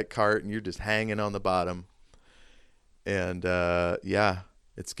that cart, and you're just hanging on the bottom. And yeah,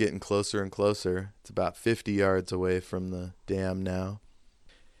 it's getting closer and closer. It's about 50 yards away from the dam now.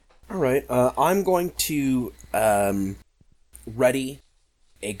 All right. I'm going to ready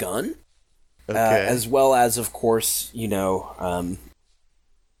a gun, Okay. as well as, of course, I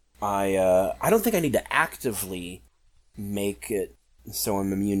don't think I need to actively make it so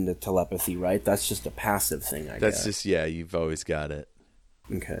I'm immune to telepathy, right? That's just a passive thing, I guess. That's just, yeah, you've always got it.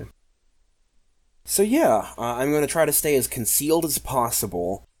 Okay. So yeah, I'm going to try to stay as concealed as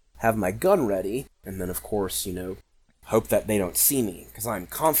possible, have my gun ready, and then, of course, hope that they don't see me, because I'm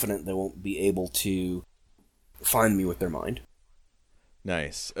confident they won't be able to find me with their mind.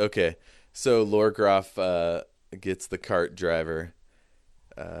 Nice. Okay. So Lorgroff gets the cart driver,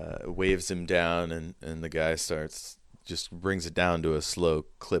 waves him down, and the guy just brings it down to a slow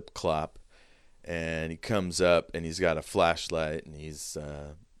clip-clop. And he comes up, and he's got a flashlight, and he's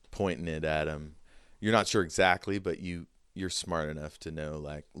pointing it at him. You're not sure exactly, but you're smart enough to know,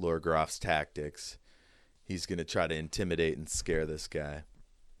 like, Lorgroff's tactics. He's going to try to intimidate and scare this guy.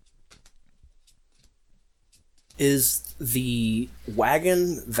 Is the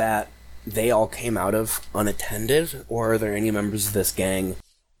wagon that they all came out of unattended, or are there any members of this gang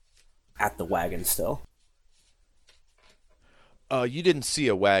at the wagon still? You didn't see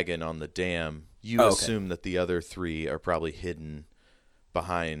a wagon on the dam. You okay. assume that the other three are probably hidden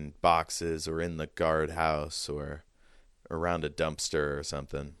behind boxes or in the guardhouse or around a dumpster or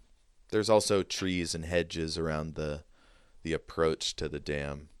something. There's also trees and hedges around the approach to the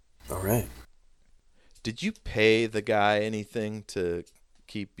dam. All right. Did you pay the guy anything to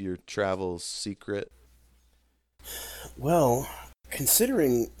keep your travels secret? Well,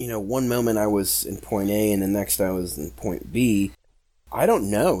 considering, one moment I was in point A and the next I was in point B, I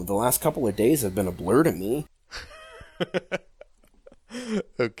don't know. The last couple of days have been a blur to me.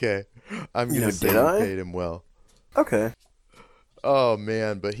 Okay. I'm going to say you paid him well. Okay. Oh,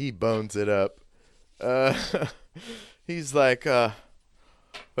 man, but he bones it up. He's like,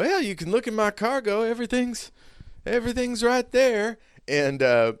 well, you can look in my cargo. Everything's right there. And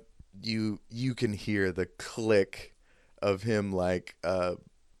you can hear the click of him, like,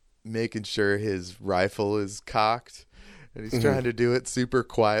 making sure his rifle is cocked. And he's trying to do it super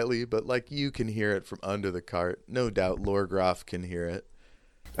quietly, but, like, you can hear it from under the cart. No doubt Lorgroff can hear it.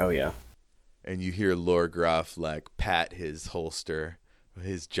 Oh, yeah. And you hear Lorgroff, like, pat his holster,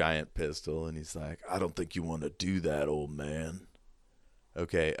 his giant pistol, and he's like, I don't think you want to do that, old man.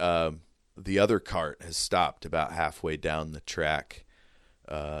 Okay, the other cart has stopped about halfway down the track,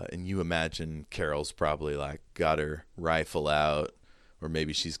 and you imagine Carol's probably, like, got her rifle out, or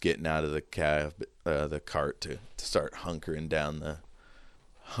maybe she's getting out of the cart to start humping down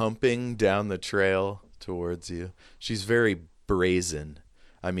the trail towards you. She's very brazen.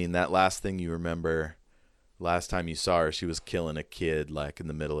 I mean, that last thing you remember, last time you saw her, she was killing a kid, like, in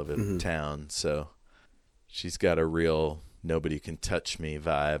the middle of a town. So she's got a real nobody can touch me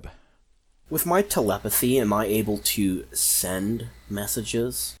vibe. With my telepathy, am I able to send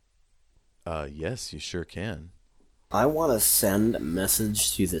messages? Yes, you sure can. I want to send a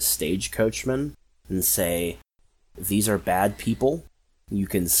message to the stagecoachman and say, these are bad people. You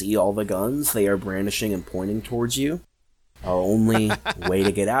can see all the guns they are brandishing and pointing towards you. Our only way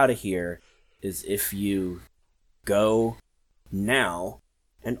to get out of here is if you go now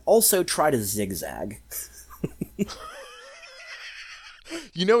and also try to zigzag.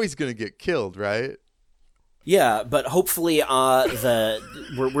 You know he's going to get killed, right? Yeah, but hopefully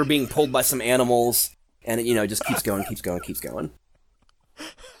we're being pulled by some animals and it just keeps going.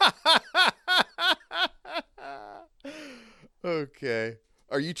 Okay.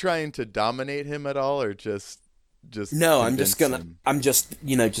 Are you trying to dominate him at all or just No, I'm just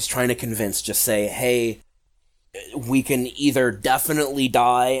trying to convince, just say, hey, we can either definitely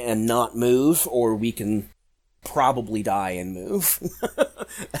die and not move, or we can probably die and move.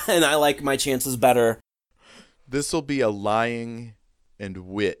 And I like my chances better. This will be a lying and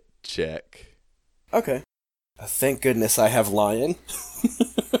wit check. Okay. Thank goodness I have lying.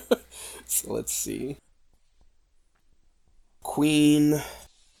 So let's see. Queen,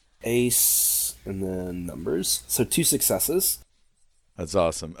 ace, and then numbers. So 2 successes. That's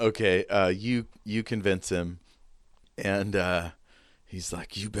awesome. Okay, you convince him, and he's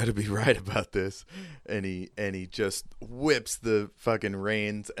like, "You better be right about this," and he just whips the fucking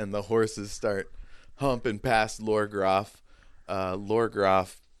reins, and the horses start humping past Lorgroff.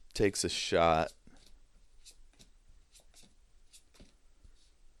 Lorgroff takes a shot.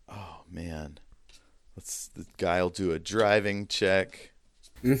 Oh man, the guy will do a driving check.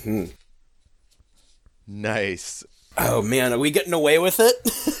 Mm-hmm. Nice. Oh man, are we getting away with it?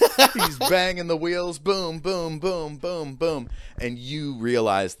 He's banging the wheels, boom, boom, boom, boom, boom. And you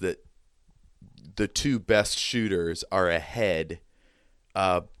realize that the two best shooters are ahead.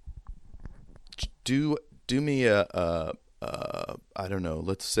 Do me a I don't know,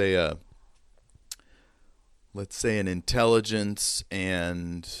 let's say an intelligence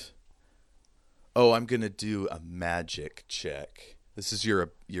and I'm going to do a magic check. This is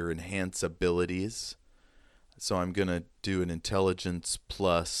your enhance abilities. So I'm going to do an intelligence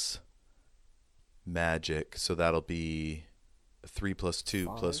plus magic. So that'll be 3 plus 2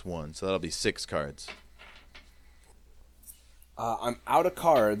 plus 1. So that'll be 6 cards. I'm out of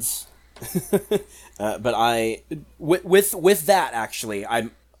cards. But with that actually,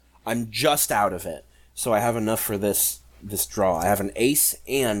 I'm just out of it. So I have enough for this draw. I have an ace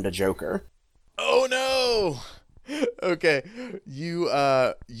and a joker. Oh no! Okay,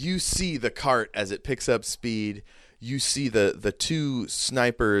 you see the cart as it picks up speed. You see the two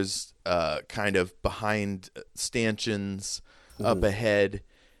snipers kind of behind stanchions up ahead,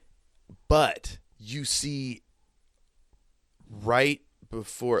 but you see right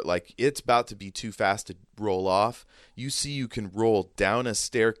before, like it's about to be too fast to roll off. You see you can roll down a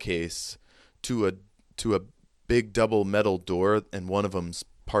staircase to a big double metal door, and one of them's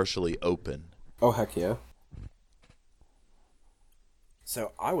partially open. Oh heck yeah!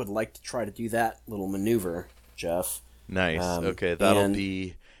 So I would like to try to do that little maneuver, Jeff. Nice. Okay, that'll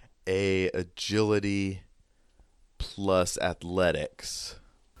be a agility plus athletics.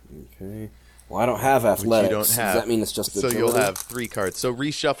 Okay. Well, I don't have athletics. You don't have. Does that mean it's just agility? So you'll have 3 cards. So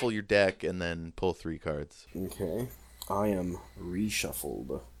reshuffle your deck and then pull 3 cards. Okay. I am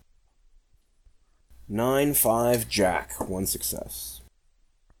reshuffled. 9, 5, Jack. 1 success.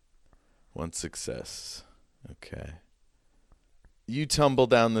 1 success. Okay. You tumble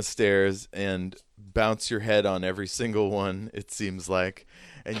down the stairs and bounce your head on every single one, it seems like.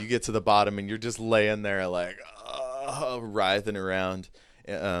 And you get to the bottom and you're just laying there like, writhing around.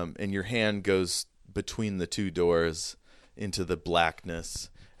 And your hand goes between the 2 doors into the blackness.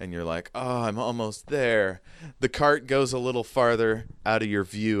 And you're like, I'm almost there. The cart goes a little farther out of your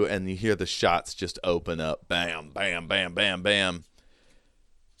view and you hear the shots just open up. Bam, bam, bam, bam, bam.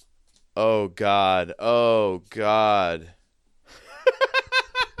 Oh, God. Oh, God.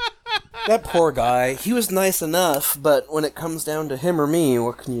 That poor guy. He was nice enough, but when it comes down to him or me,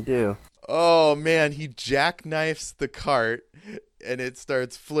 what can you do? Oh, man. He jackknifes the cart, and it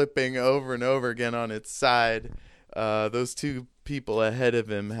starts flipping over and over again on its side. Those 2 people ahead of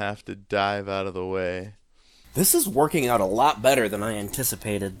him have to dive out of the way. This is working out a lot better than I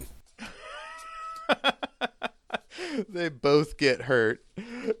anticipated. They both get hurt,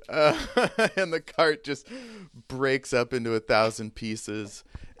 and the cart just breaks up into 1,000 pieces,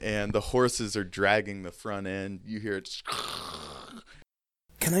 and the horses are dragging the front end. You hear it.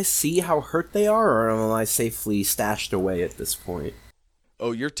 Can I see how hurt they are, or am I safely stashed away at this point?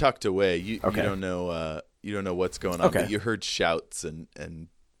 Oh, you're tucked away. You Okay. don't know. You don't know what's going on. Okay. But you heard shouts and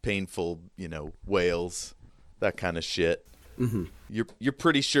painful, wails, that kind of shit. Mm-hmm. You're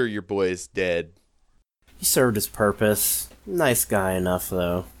pretty sure your boy's dead. He served his purpose. Nice guy enough,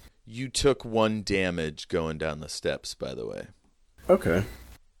 though. You took 1 damage going down the steps, by the way. Okay.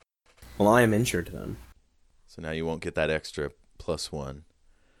 Well, I am injured then. So now you won't get that extra +1.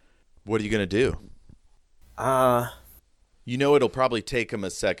 What are you going to do? It'll probably take him a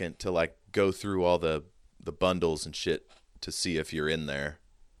second to, go through all the bundles and shit to see if you're in there.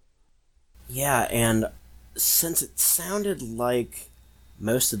 Yeah, and since it sounded like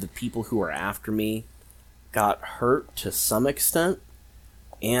most of the people who were after me got hurt to some extent,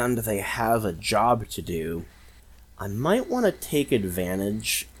 and they have a job to do, I might want to take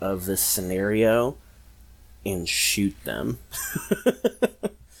advantage of this scenario and shoot them.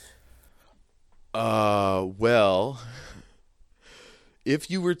 Well,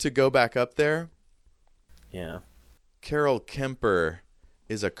 if you were to go back up there, Yeah. Carol Kemper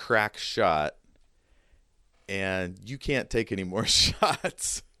is a crack shot, and you can't take any more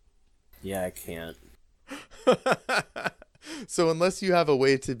shots. Yeah, I can't. So unless you have a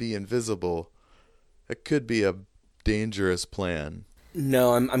way to be invisible, it could be a dangerous plan.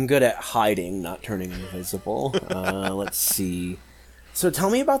 No, I'm good at hiding, not turning invisible. Let's see. So tell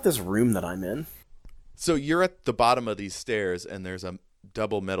me about this room that I'm in. So you're at the bottom of these stairs, and there's a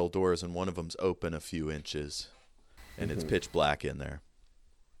double metal doors, and one of them's open a few inches, and it's pitch black in there.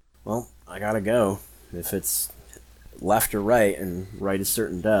 Well, I gotta go. If it's left or right, and right is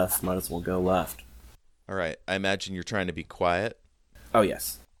certain death, might as well go left. All right. I imagine you're trying to be quiet. Oh,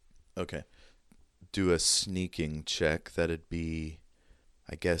 yes. Okay. Do a sneaking check. That'd be,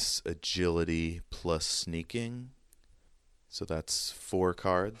 I guess, agility plus sneaking. So that's 4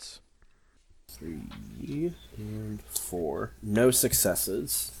 cards. 3 and 4. No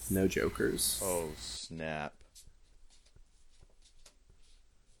successes. No jokers. Oh, snap.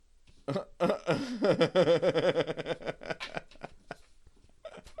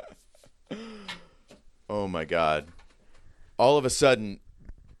 Oh my god. All of a sudden,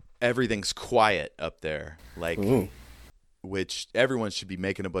 everything's quiet up there. Like, Ooh. which everyone should be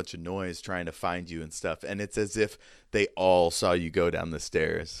making a bunch of noise trying to find you and stuff. And it's as if they all saw you go down the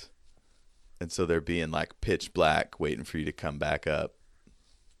stairs. And so they're being like pitch black, waiting for you to come back up.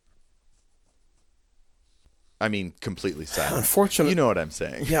 I mean, completely silent. Unfortunately, you know what I'm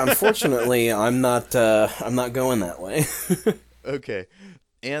saying. Yeah, unfortunately, I'm not going that way. Okay.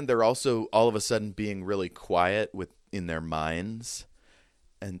 And they're also all of a sudden being really quiet in their minds.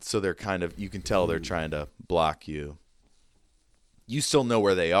 And so they're kind of, you can tell they're trying to block you. You still know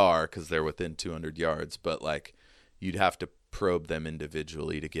where they are because they're within 200 yards, but like you'd have to probe them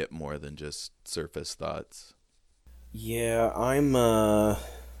individually to get more than just surface thoughts. Yeah,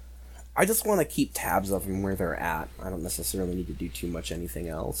 I just want to keep tabs of them where they're at. I don't necessarily need to do too much anything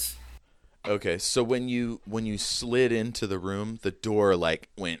else. Okay, so when you slid into the room, the door like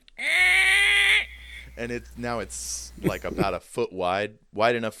went, and it's like about a foot wide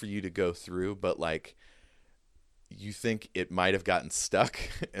enough for you to go through, but like you think it might have gotten stuck,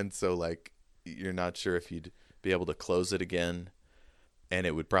 and so like you're not sure if you'd be able to close it again, and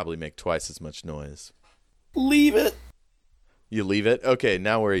it would probably make twice as much noise. Leave it. You leave it? Okay,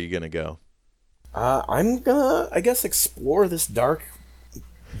 now where are you gonna go? I'm gonna, I guess, explore this dark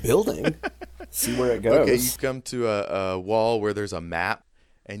building, see where it goes. Okay, you come to a wall where there's a map,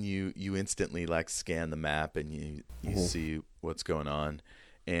 and you instantly like scan the map, and you see what's going on,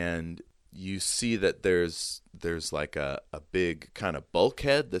 and you see that there's like a big kind of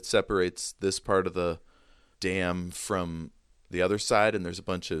bulkhead that separates this part of the dam from the other side, and there's a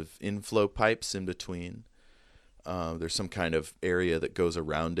bunch of inflow pipes in between. There's some kind of area that goes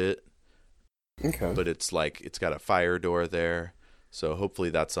around it. Okay. But it's got a fire door there, so hopefully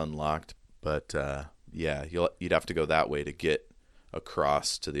that's unlocked. But yeah, you'd have to go that way to get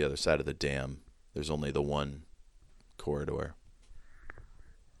across to the other side of the dam. There's only the one corridor.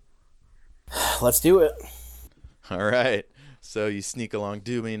 Let's do it. All right. So you sneak along.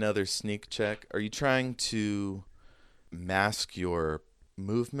 Do me another sneak check. Are you trying to mask your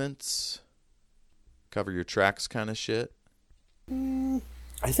movements? Cover your tracks kind of shit?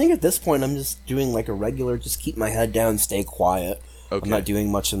 I think at this point I'm just doing like a regular, just keep my head down, stay quiet. Okay. I'm not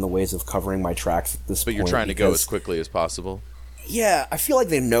doing much in the ways of covering my tracks at this point. But you're trying to go as quickly as possible? Yeah, I feel like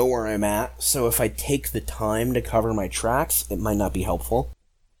they know where I'm at, so if I take the time to cover my tracks, it might not be helpful.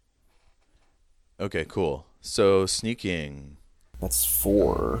 Okay, cool. So sneaking. That's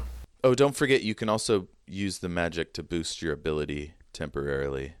 4. Oh, don't forget you can also use the magic to boost your ability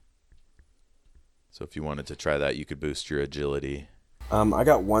temporarily. So if you wanted to try that, you could boost your agility. I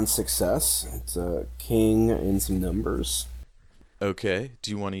got 1 success. It's a king and some numbers. Okay.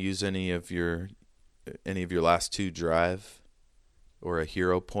 Do you want to use any of your last 2 drive or a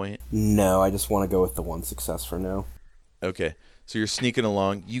hero point? No, I just want to go with the 1 success for now. Okay. So you're sneaking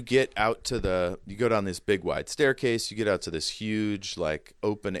along. You get out to you go down this big wide staircase. You get out to this huge like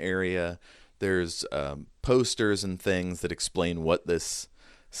open area. There's posters and things that explain what this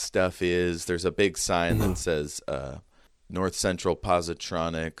stuff is. There's a big sign that says North Central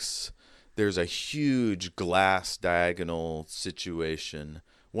Positronics. There's a huge glass diagonal situation.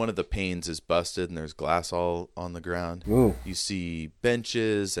 One of the panes is busted and there's glass all on the ground. Ooh. You see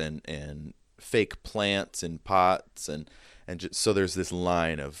benches and fake plants in pots and so there's this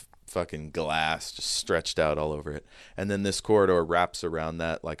line of fucking glass just stretched out all over it. And then this corridor wraps around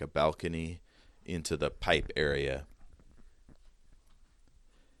that like a balcony into the pipe area.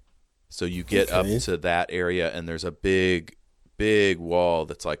 So you get up to that area, and there's a big, big wall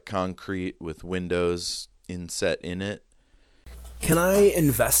that's like concrete with windows inset in it. Can I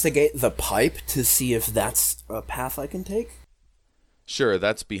investigate the pipe to see if that's a path I can take? Sure,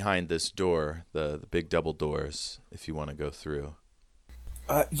 that's behind this door, the big double doors, if you want to go through.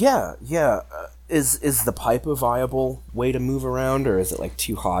 Yeah. Is the pipe a viable way to move around, or is it like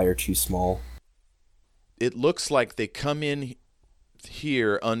too high or too small? It looks like they come in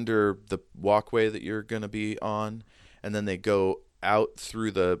here under the walkway that you're going to be on, and then they go out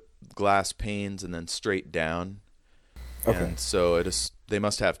through the glass panes and then straight down. Okay. And so they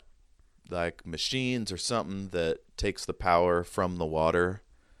must have like machines or something that takes the power from the water,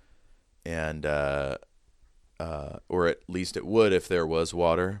 and or at least it would if there was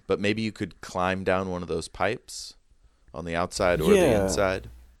water, but maybe you could climb down one of those pipes on the outside or the inside.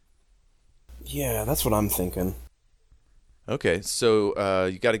 Yeah, that's what I'm thinking. Okay, so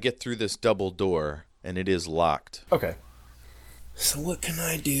you got to get through this double door, and it is locked. Okay. So what can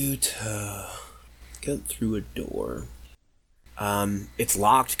I do to get through a door? It's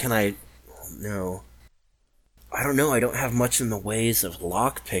locked. Can I... No. I don't know. I don't have much in the ways of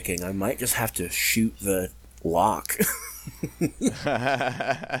lock picking. I might just have to shoot the lock.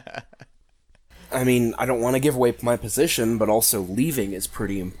 I mean, I don't want to give away my position, but also leaving is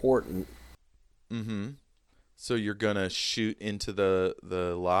pretty important. Mm-hmm. So you're gonna shoot into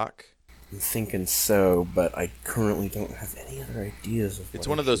the lock? I'm thinking so, but I currently don't have any other ideas of what It's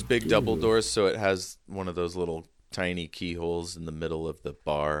one of those big double doors, so it has one of those little tiny keyholes in the middle of the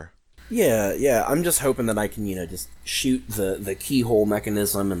bar. Yeah. I'm just hoping that I can, just shoot the keyhole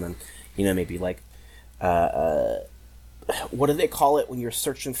mechanism and then, maybe like, what do they call it when you're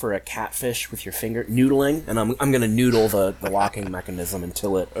searching for a catfish with your finger? Noodling, and I'm gonna noodle the locking mechanism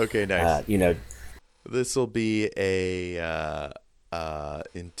until it. Okay, nice. This will be a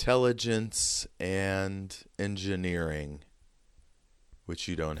intelligence and engineering, which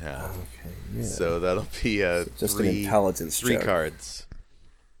you don't have. Okay, yeah. So that'll be just an intelligence three check. cards.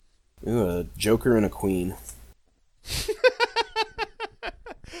 Ooh, a joker and a queen.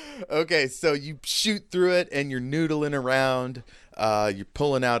 Okay, so you shoot through it and you're noodling around. You're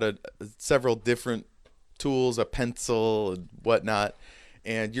pulling out several different tools, a pencil and whatnot,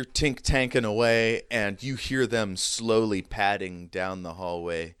 and you're tanking away, and you hear them slowly padding down the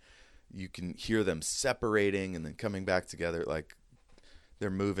hallway. You can hear them separating and then coming back together, like they're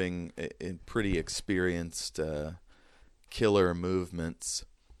moving in pretty experienced killer movements.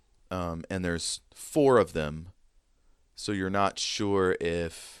 And there's 4 of them, so you're not sure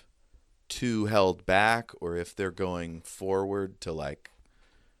if 2 held back or if they're going forward to like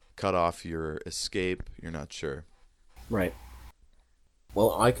cut off your escape. You're not sure. Right.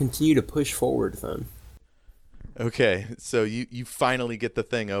 Well, I continue to push forward then. Okay, so you finally get the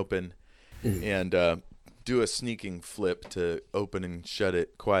thing open and do a sneaking flip to open and shut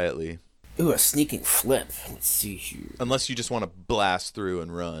it quietly. Ooh, a sneaking flip. Let's see here. Unless you just want to blast through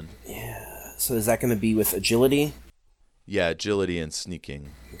and run. Yeah. So is that going to be with agility? Yeah, agility and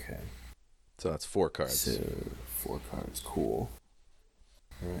sneaking. Okay. So that's 4 cards. So 4 cards. Cool.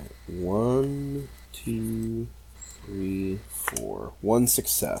 All right. 1, 2, 3, 4. 1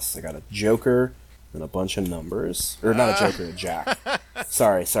 success. I got a joker and a bunch of numbers. Or not a joker, a jack.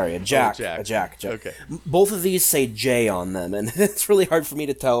 Sorry, a jack. Oh, jack. A jack. Okay. Both of these say J on them, and it's really hard for me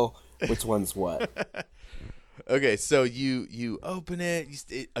to tell which one's what. Okay, so you open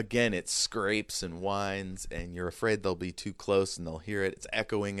it. Again, it scrapes and whines, and you're afraid they'll be too close and they'll hear it. It's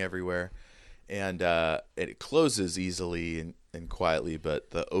echoing everywhere. And it closes easily and quietly,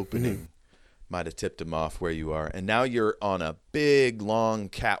 but the opening might have tipped them off where you are. And now you're on a big, long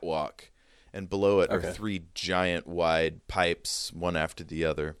catwalk, and below it are 3 giant, wide pipes, one after the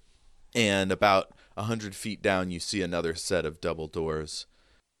other. And about 100 feet down, you see another set of double doors.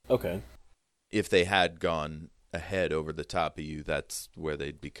 Okay. If they had gone ahead over the top of you, that's where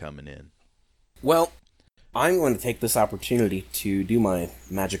they'd be coming in. Well, I'm going to take this opportunity to do my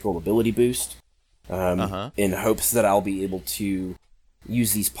magical ability boost in hopes that I'll be able to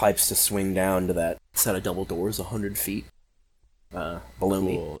use these pipes to swing down to that set of double doors 100 feet below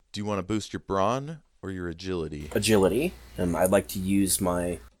me. Do you want to boost your brawn or your agility? Agility. I'd like to use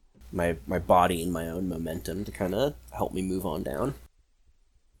my body and my own momentum to kind of help me move on down.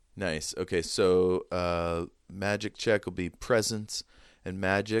 Nice. Okay, so magic check will be presence and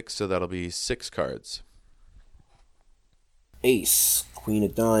magic, so that'll be 6 cards. Ace, Queen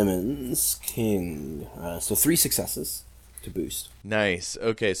of Diamonds, King. So 3 successes to boost. Nice.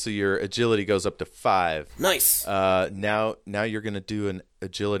 Okay, so your agility goes up to 5. Nice. Now you're going to do an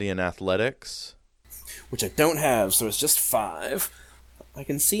agility and athletics. Which I don't have, so it's just 5. I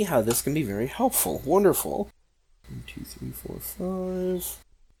can see how this can be very helpful. Wonderful. 1, 2, 3, 4, 5...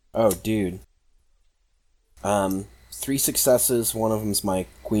 Oh, dude. 3 successes, one of them's my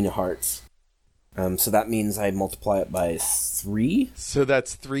Queen of Hearts. So that means I multiply it by 3? So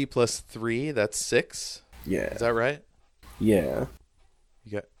that's 3 plus 3, that's 6? Yeah. Is that right? Yeah.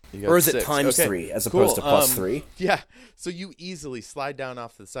 You got or is 6. it times Okay. 3 as opposed to plus 3? Yeah. So you easily slide down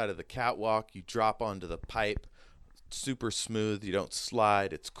off the side of the catwalk, you drop onto the pipe, super smooth, you don't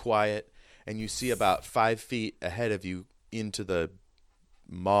slide, it's quiet, and you see about 5 feet ahead of you into the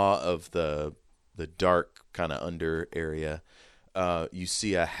maw of the dark kind of under area. You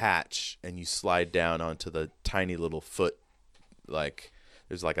see a hatch, and you slide down onto the tiny little foot. Like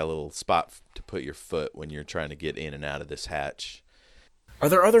there's like a little spot to put your foot when you're trying to get in and out of this hatch. Are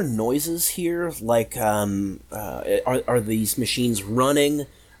there other noises here? Like, are these machines running?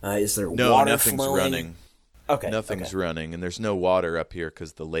 Is there No, water nothing's flowing? running. Okay. Nothing's running, and there's no water up here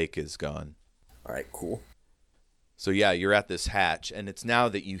because the lake is gone. All right, cool. So yeah, you're at this hatch, and it's now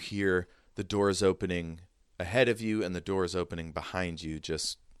that you hear the doors opening ahead of you and the doors opening behind you.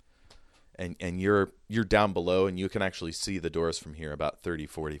 And you're down below, and you can actually see the doors from here about 30,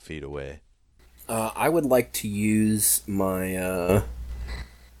 40 feet away. I would like to use my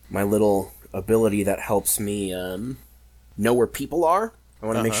my little ability that helps me know where people are. I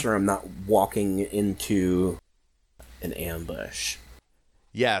want to make sure I'm not walking into an ambush.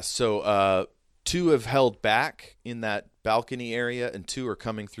 Yeah, so 2 have held back in that balcony area, and 2 are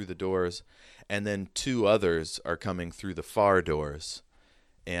coming through the doors, and then 2 others are coming through the far doors.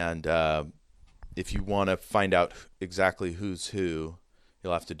 And if you want to find out exactly who's who,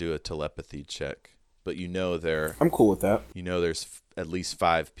 you'll have to do a telepathy check. But I'm cool with that. There's at least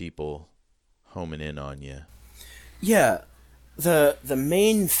 5 people homing in on you. Yeah, the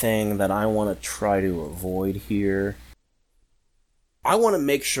main thing that I want to try to avoid here, I want to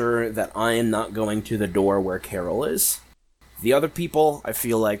make sure that I am not going to the door where Carol is. The other people, I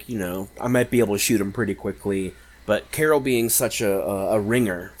feel like, I might be able to shoot them pretty quickly, but Carol being such a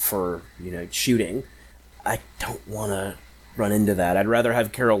ringer for, shooting, I don't want to run into that. I'd rather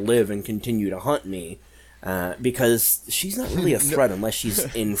have Carol live and continue to hunt me, because she's not really a threat unless she's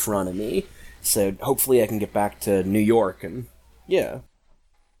in front of me. So hopefully I can get back to New York and, yeah.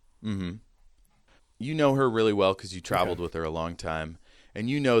 Mm-hmm. You know her really well because you traveled with her a long time, and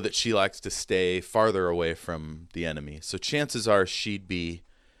you know that she likes to stay farther away from the enemy. So chances are she'd be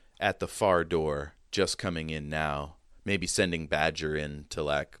at the far door just coming in now, maybe sending Badger in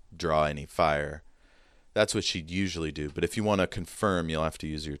to, draw any fire. That's what she'd usually do. But if you want to confirm, you'll have to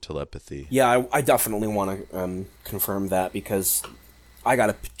use your telepathy. Yeah, I definitely want to confirm that because I got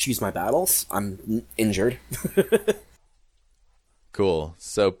to choose my battles. I'm injured. Cool.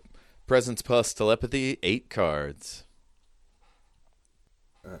 So presence plus telepathy, 8 cards.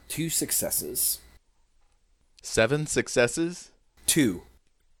 2 successes. 7 successes? 2.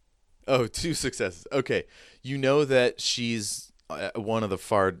 Oh, 2 successes. Okay. You know that she's one of the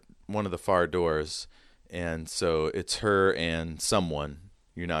far doors, and so it's her and someone.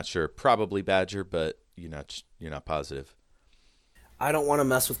 You're not sure. Probably Badger, but you're not positive. I don't want to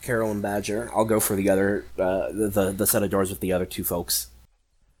mess with Carol and Badger. I'll go for the other the set of doors with the other 2 folks.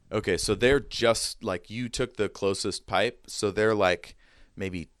 Okay, so they're just you took the closest pipe, so they're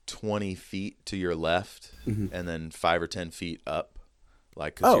maybe 20 feet to your left, and then 5 or 10 feet up,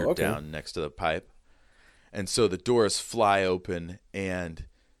 because you're down next to the pipe. And so the doors fly open, and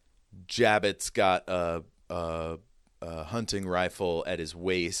Jabbett's got a hunting rifle at his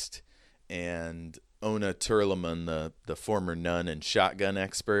waist, and Ona Turleman, the former nun and shotgun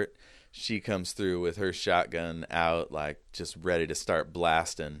expert, she comes through with her shotgun out, just ready to start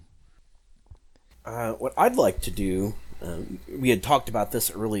blasting. What I'd like to do, we had talked about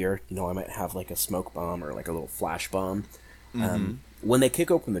this earlier, I might have a smoke bomb or a little flash bomb. When they kick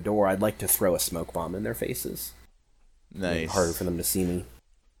open the door, I'd like to throw a smoke bomb in their faces. Nice. It's harder for them to see me.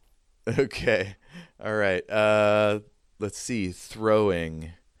 Okay. All right. Let's see.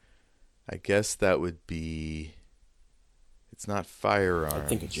 Throwing. I guess that would be... It's not firearms. I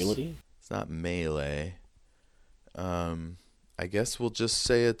think agility? It's not melee. I guess we'll just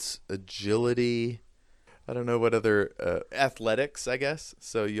say it's agility. I don't know what other... athletics, I guess.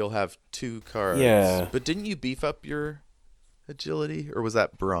 So you'll have 2 cards. Yeah. But didn't you beef up your agility? Or was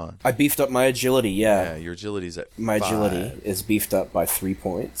that brawn? I beefed up my agility, yeah. Yeah, your agility's at 5. My agility is beefed up by 3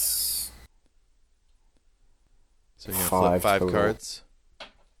 points. So you're going to flip 5 total. cards?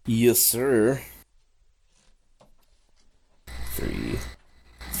 Yes, sir. 3,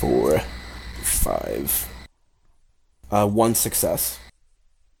 4, 5. 1 success.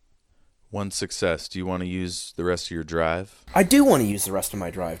 1 success. Do you want to use the rest of your drive? I do want to use the rest of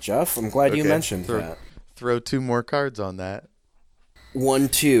my drive, Jeff. I'm glad you mentioned that. Throw 2 more cards on that. 1,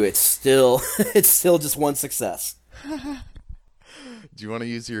 2. It's still just 1 success. Do you want to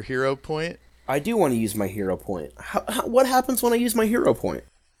use your hero point? I do want to use my hero point. What happens when I use my hero point?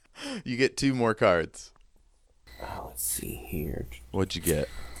 You get 2 more cards. Let's see here. What'd you get?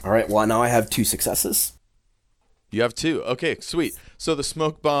 All right, well, now I have 2 successes. You have 2. Okay, sweet. So the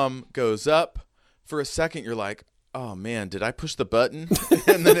smoke bomb goes up. For a second, you're like, oh, man, did I push the button?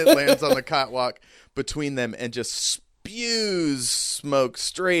 And then it lands on the catwalk between them and just spews smoke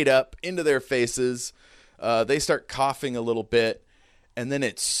straight up into their faces. They start coughing a little bit. And then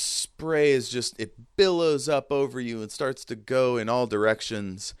it sprays, it billows up over you and starts to go in all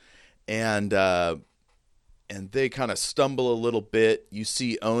directions. And they kind of stumble a little bit. You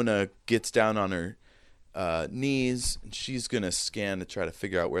see Ona gets down on her knees, and she's going to scan to try to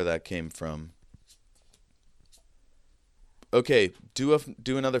figure out where that came from. Okay, do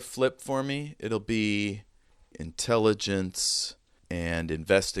another flip for me. It'll be intelligence and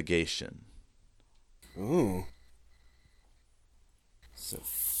investigation. Ooh. So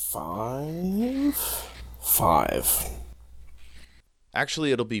 5. 5.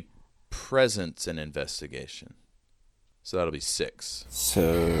 Actually, it'll be presence and investigation. So that'll be 6.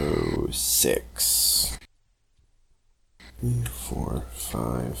 So 6. 4,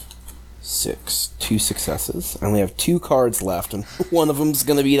 5, 6. 2 successes. I only have 2 cards left, and one of them's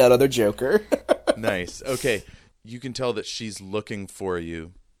going to be that other Joker. Nice. Okay, you can tell that she's looking for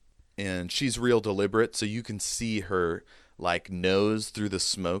you, and she's real deliberate, so you can see her, like, nose through the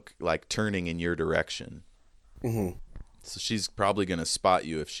smoke, like, turning in your direction. Mm-hmm. So she's probably going to spot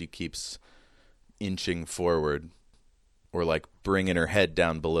you if she keeps inching forward, or, like, bringing her head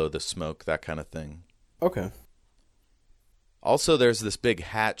down below the smoke, that kind of thing. Okay. Also, there's this big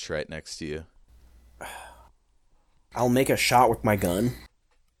hatch right next to you. I'll make a shot with my gun.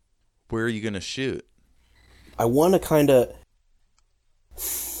 Where are you going to shoot? I want to kind of...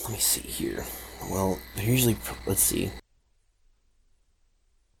 Let me see here. Well, they're usually... Let's see.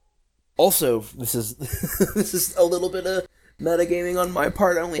 Also, this is this is a little bit of metagaming on my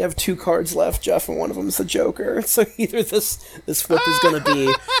part. I only have 2 cards left, Jeff, and one of them is the Joker. So either this flip is going to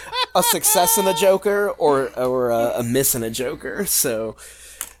be a success in a Joker or a miss in a Joker. So,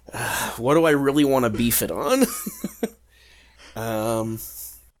 what do I really want to beef it on?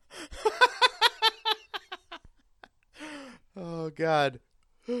 Oh God,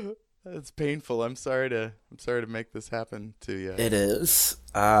 that's painful. I'm sorry to make this happen to you. It is.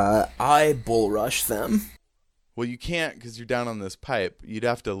 I bull rush them. Well, you can't because you're down on this pipe. You'd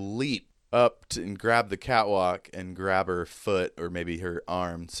have to leap up and grab the catwalk and grab her foot or maybe her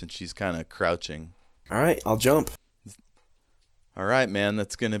arm since she's kind of crouching. All right, I'll jump. All right, man.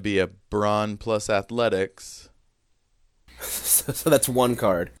 That's going to be a brawn plus athletics. So that's 1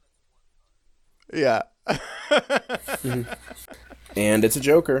 card. Yeah. And it's a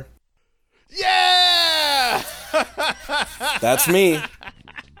Joker. Yeah! That's me.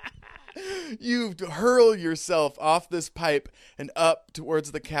 You hurl yourself off this pipe and up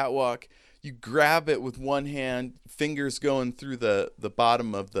towards the catwalk. You grab it with one hand, fingers going through the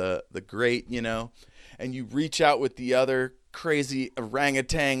bottom of the grate, you know, and you reach out with the other, crazy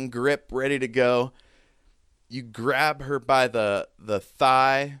orangutan grip, ready to go. You grab her by the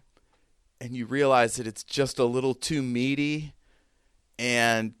thigh, and you realize that it's just a little too meaty,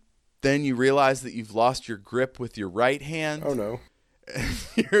 and then you realize that you've lost your grip with your right hand. Oh, no.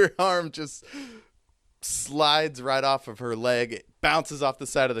 Your arm just slides right off of her leg. It bounces off the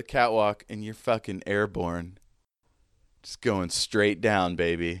side of the catwalk, and you're fucking airborne. Just going straight down,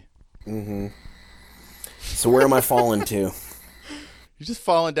 baby. Mm-hmm. So where am I falling to? You're just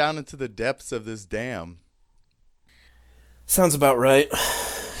falling down into the depths of this dam. Sounds about right.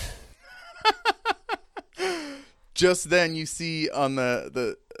 Just then, you see on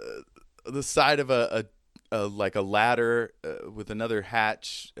the side of a ladder with another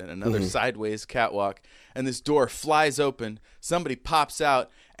hatch and another sideways catwalk, and this door flies open. Somebody pops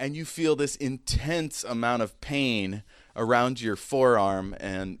out, and you feel this intense amount of pain around your forearm,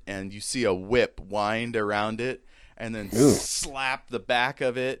 and you see a whip wind around it, and then slap the back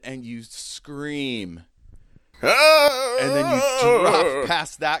of it, and you scream. And then you drop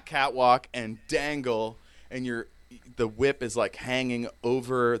past that catwalk and dangle, and the whip is like hanging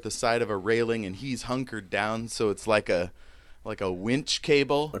over the side of a railing, and he's hunkered down, so it's like a winch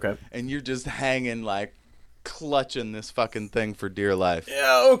cable. Okay. And you're just hanging, like clutching this fucking thing for dear life.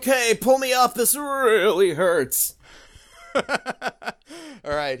 Yeah, okay, pull me up. This really hurts. All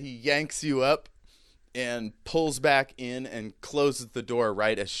right, he yanks you up and pulls back in and closes the door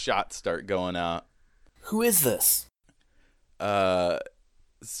right as shots start going out. Who is this?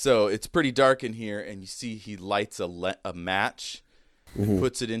 So it's pretty dark in here, and you see he lights a match,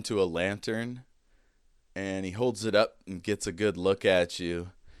 puts it into a lantern, and he holds it up and gets a good look at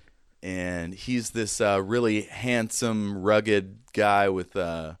you. And he's this really handsome, rugged guy with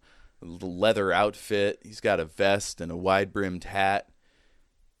a leather outfit. He's got a vest and a wide-brimmed hat,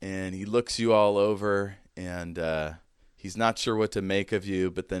 and he looks you all over, and he's not sure what to make of you,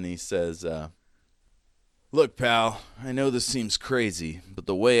 but then he says, "Look, pal, I know this seems crazy, but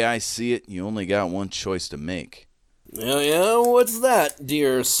the way I see it, you only got one choice to make." Yeah, what's that,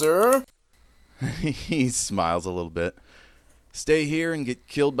 dear sir? He smiles a little bit. "Stay here and get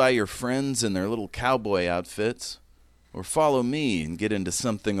killed by your friends in their little cowboy outfits, or follow me and get into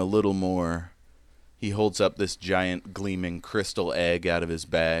something a little more." He holds up this giant gleaming crystal egg out of his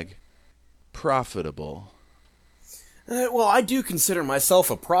bag. "Profitable." Well, I do consider myself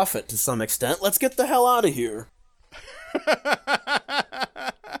a prophet to some extent. Let's get the hell out of here.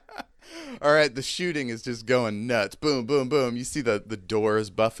 All right, the shooting is just going nuts. Boom, boom, boom. You see the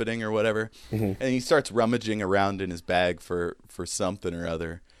doors buffeting or whatever. And he starts rummaging around in his bag for something or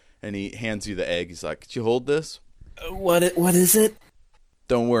other. And he hands you the egg. He's like, could you hold this? What is it?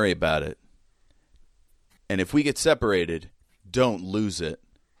 Don't worry about it. And if we get separated, don't lose it.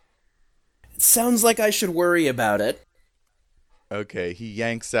 It sounds like I should worry about it. Okay, he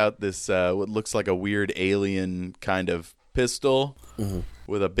yanks out this, what looks like a weird alien kind of pistol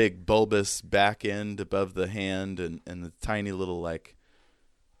with a big bulbous back end above the hand and the tiny little, like,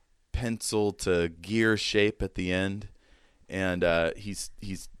 pencil to gear shape at the end. And he's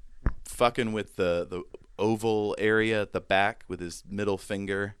fucking with the oval area at the back with his middle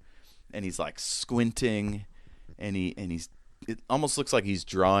finger. And he's, like, squinting. And it almost looks like he's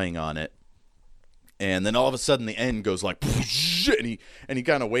drawing on it. And then all of a sudden the end goes like, and he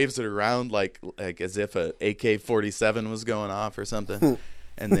kind of waves it around like as if a AK-47 was going off or something.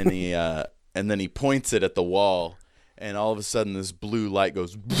 And then he points it at the wall, and all of a sudden this blue light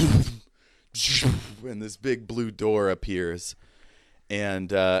goes, and this big blue door appears, and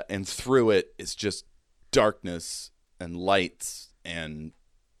through it is just darkness and lights, and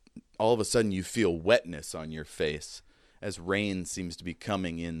all of a sudden you feel wetness on your face as rain seems to be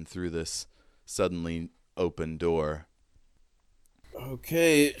coming in through this suddenly open door.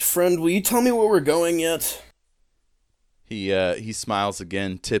 Okay, friend, will you tell me where we're going yet? He smiles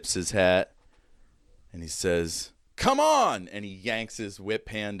again, tips his hat, and he says, "Come on!" And he yanks his whip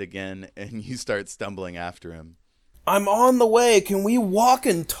hand again, and you start stumbling after him. I'm on the way. Can we walk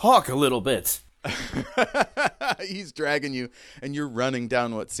and talk a little bit? He's dragging you, and you're running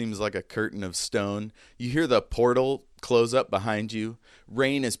down what seems like a curtain of stone. You hear the portal close up behind you.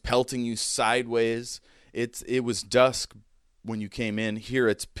 Rain is pelting you sideways. It was dusk when you came in. Here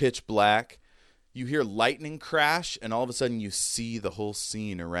it's pitch black. You hear lightning crash, and all of a sudden you see the whole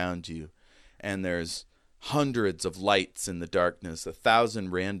scene around you. And there's hundreds of lights in the darkness,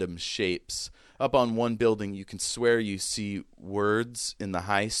 1,000 random shapes. Up on one building, you can swear you see words in the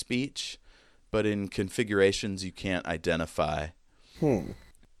high speech, but in configurations you can't identify.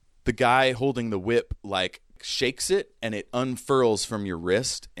 The guy holding the whip, like, shakes it, and it unfurls from your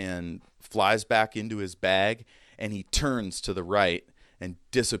wrist and flies back into his bag, and he turns to the right and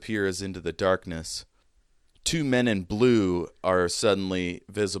disappears into the darkness. 2 men in blue are suddenly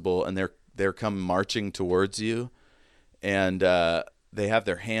visible, and they're come marching towards you, and they have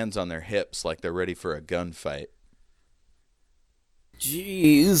their hands on their hips like they're ready for a gunfight.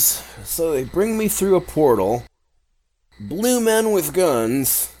 Jeez, so they bring me through a portal. Blue men with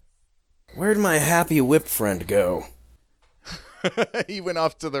guns. Where'd my happy whip friend go? He went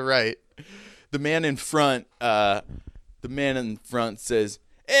off to the right. The man in front says,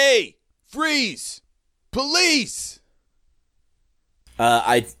 "Hey, freeze! Police!"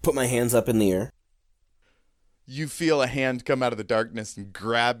 I put my hands up in the air. You feel a hand come out of the darkness and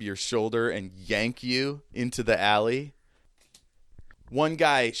grab your shoulder and yank you into the alley. One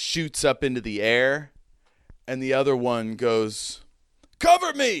guy shoots up into the air, and the other one goes,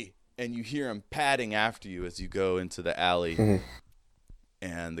 "Cover me!" And you hear him padding after you as you go into the alley.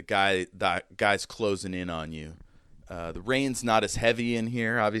 And the guy's closing in on you. The rain's not as heavy in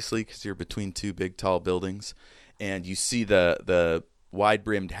here, obviously, because you're between two big, tall buildings. And you see the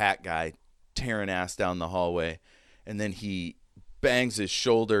wide-brimmed hat guy tearing ass down the hallway. And then he bangs his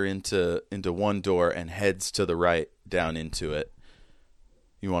shoulder into one door and heads to the right down into it.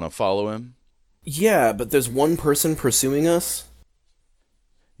 You want to follow him? Yeah, but there's one person pursuing us?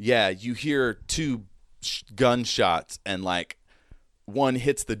 Yeah, you hear two gunshots, and, like, one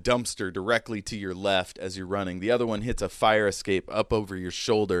hits the dumpster directly to your left as you're running. The other one hits a fire escape up over your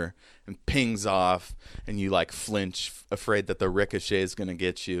shoulder and pings off, and you, like, flinch, afraid that the ricochet is going to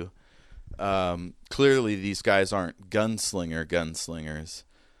get you. Clearly, these guys aren't gunslingers,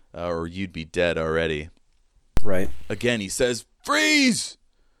 or you'd be dead already. Right. Again, he says, "Freeze!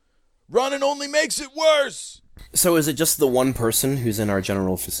 Running only makes it worse!" So is it just the one person who's in our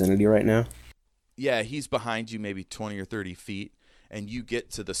general vicinity right now? Yeah, he's behind you maybe 20 or 30 feet, and you get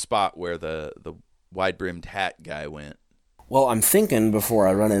to the spot where the wide-brimmed hat guy went. Well, I'm thinking before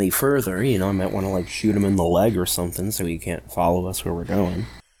I run any further, I might want to, like, shoot him in the leg or something so he can't follow us where we're going.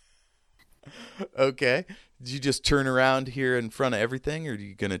 Okay. Did you just turn around here in front of everything, or are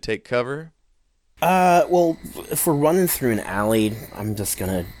you going to take cover? Well, if we're running through an alley, I'm just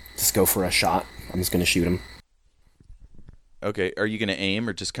gonna go for a shot. I'm just gonna shoot him. Okay, are you going to aim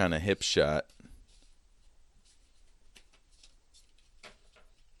or just kind of hip shot?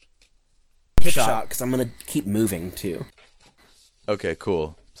 Hip shot, because I'm gonna keep moving, too. Okay,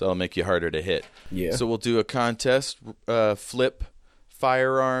 cool. So that'll make you harder to hit. Yeah. So we'll do a contest, flip,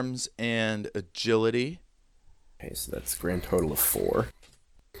 firearms, and agility. Okay, so that's a grand total of 4.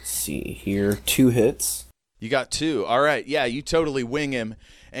 Let's see here. 2 hits. You got 2. All right. Yeah, you totally wing him,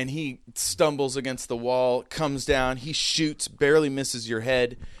 and he stumbles against the wall, comes down, he shoots, barely misses your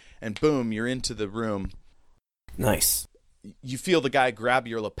head, and boom, you're into the room. Nice. You feel the guy grab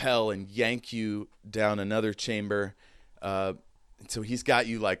your lapel and yank you down another chamber. So he's got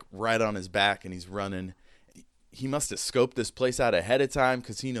you like right on his back, and he's running. He must have scoped this place out ahead of time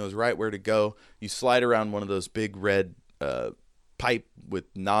because he knows right where to go. You slide around one of those big red pipe with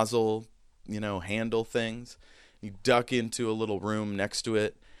nozzle, handle things. You duck into a little room next to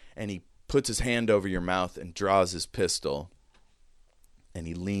it, and he puts his hand over your mouth and draws his pistol. And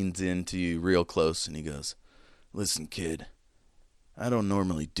he leans into you real close, and he goes, "Listen, kid, I don't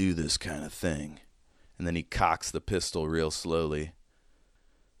normally do this kind of thing." And then he cocks the pistol real slowly.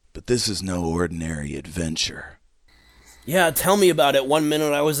 "But this is no ordinary adventure." Yeah, tell me about it. One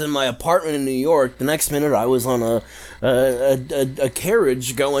minute I was in my apartment in New York. The next minute I was on a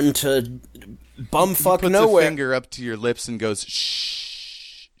carriage going to bumfuck nowhere. He puts a finger up to your lips and goes,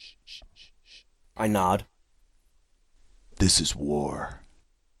 "Shh." I nod. "This is war."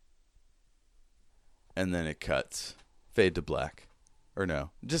 And then it cuts. Fade to black. Or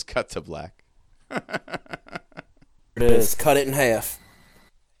no, just cut to black. It is. Cut it in half.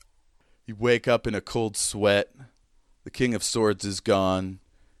 You wake up in a cold sweat. The King of Swords is gone.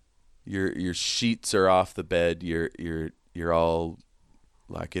 Your sheets are off the bed. You're all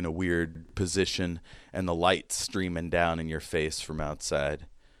like in a weird position, and the light's streaming down in your face from outside.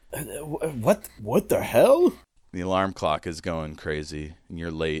 What the hell? The alarm clock is going crazy, and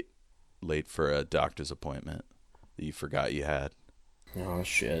you're late for a doctor's appointment that you forgot you had. Oh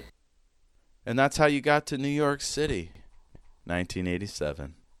shit. And that's how you got to New York City,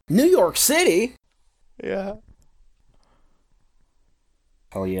 1987. New York City? Yeah.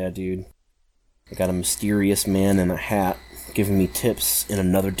 Hell yeah, dude. I got a mysterious man in a hat giving me tips in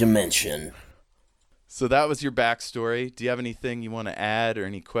another dimension. So that was your backstory. Do you have anything you want to add or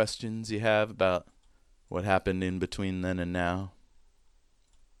any questions you have about what happened in between then and now?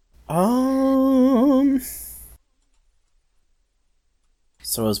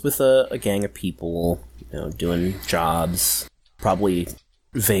 So I was with a gang of people, doing jobs, probably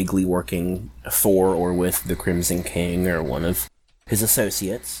vaguely working for or with the Crimson King or one of his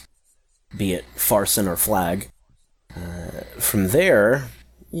associates, be it Farson or Flag. From there,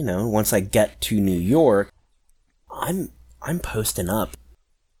 once I get to New York, I'm posting up.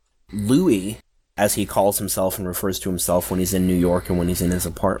 Louie, as he calls himself and refers to himself when he's in New York and when he's in his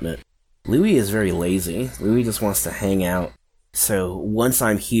apartment, Louie is very lazy. Louie just wants to hang out. So once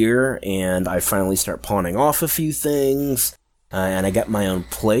I'm here and I finally start pawning off a few things, and I get my own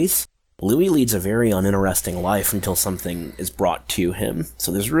place, Louie leads a very uninteresting life until something is brought to him.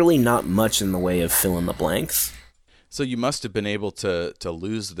 So there's really not much in the way of fill in the blanks. So you must have been able to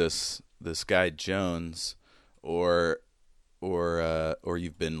lose this guy Jones, or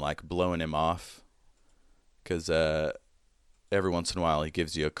you've been like blowing him off, because every once in a while he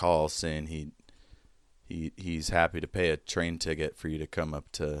gives you a call saying he's happy to pay a train ticket for you to come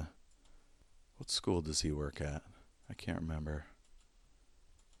up to, what school does he work at? I can't remember.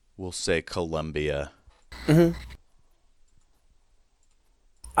 We'll say Columbia. Mm-hmm.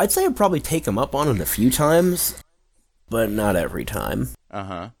 I'd say I'd probably take him up on it a few times, but not every time.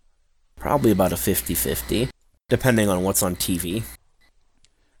 Uh-huh. Probably about a 50-50, depending on what's on TV.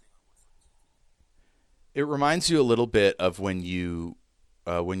 It reminds you a little bit of when you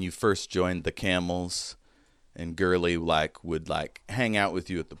first joined the Camels, and Gurley would hang out with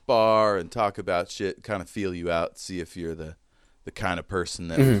you at the bar and talk about shit, kind of feel you out, see if you're the kind of person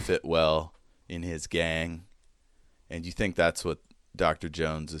that would fit well in his gang. And you think that's what Dr.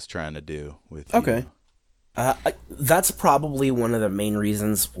 Jones is trying to do with you? Okay. That's probably one of the main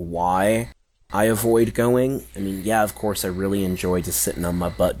reasons why I avoid going. I mean, yeah, of course, I really enjoy just sitting on my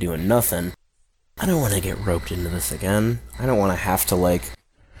butt doing nothing. I don't want to get roped into this again. I don't want to have to,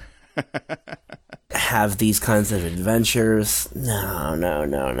 have these kinds of adventures.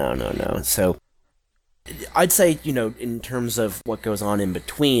 No. So, I'd say, in terms of what goes on in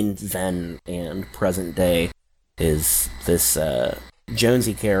between then and present day, is this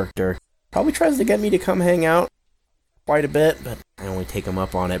Jonesy character probably tries to get me to come hang out quite a bit, but I only take him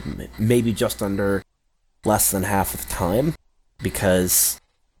up on it maybe just under less than half of the time, because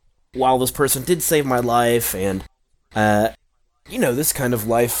while this person did save my life, and this kind of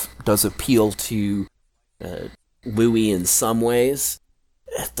life does appeal to Louie in some ways,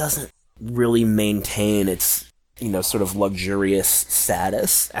 it doesn't really maintain its sort of luxurious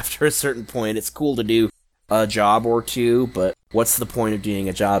status. After a certain point, it's cool to do a job or two, but what's the point of doing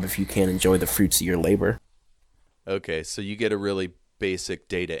a job if you can't enjoy the fruits of your labor? Okay, so you get a really basic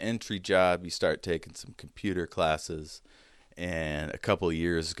data entry job, you start taking some computer classes, and a couple of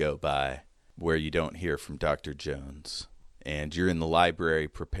years go by where you don't hear from Dr. Jones, and you're in the library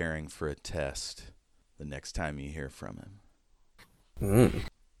preparing for a test the next time you hear from him.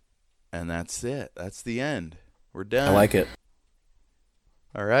 And that's it. That's the end. We're done. I like it.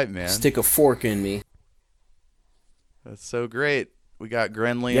 All right, man. Stick a fork in me. That's so great. We got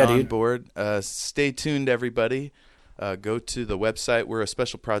Grenli on board. Stay tuned, everybody. Go to the website. We're a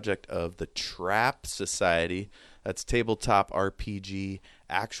special project of the Trap Society. That's Tabletop RPG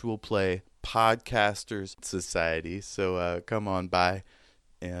Actual Play Podcasters Society. So come on by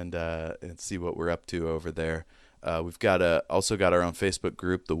and see what we're up to over there. We've also got our own Facebook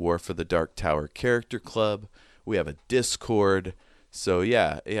group, the War for the Dark Tower Character Club. We have a Discord. So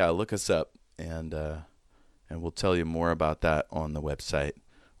yeah, look us up, and we'll tell you more about that on the website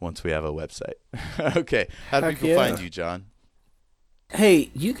once we have a website. Okay, how do people find you, John?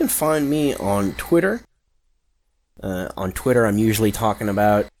 Hey, you can find me on Twitter. On Twitter, I'm usually talking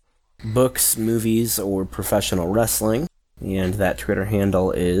about books, movies, or professional wrestling, and that Twitter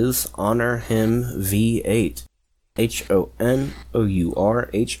handle is HonorHimV8. HONOURHIMV8.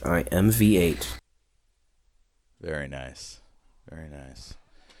 Very nice. Very nice.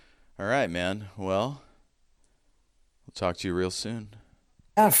 All right, man. Well, we'll talk to you real soon.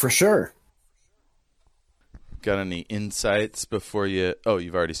 Yeah, for sure. Got any insights before you... Oh,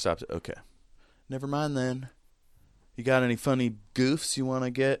 you've already stopped it. Okay. Never mind then. You got any funny goofs you want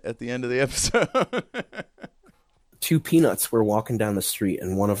to get at the end of the episode? 2 peanuts were walking down the street,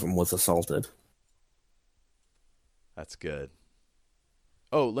 and one of them was assaulted. That's good.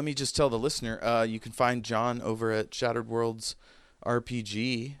 Oh, let me just tell the listener, you can find John over at Shattered Worlds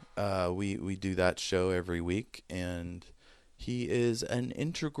RPG. We do that show every week, and he is an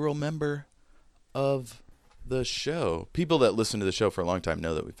integral member of the show. People that listen to the show for a long time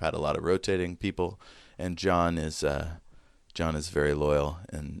know that we've had a lot of rotating people, and John is very loyal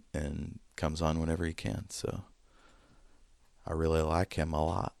and comes on whenever he can. So I really like him a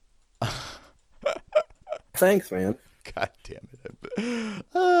lot. Thanks, man. God damn it.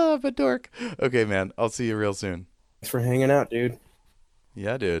 I'm a dork. Okay, man. I'll see you real soon. Thanks for hanging out, dude.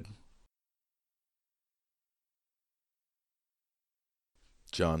 Yeah, dude.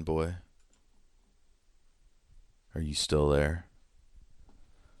 John boy. Are you still there?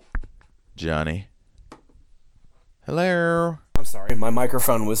 Johnny? Hello? I'm sorry, my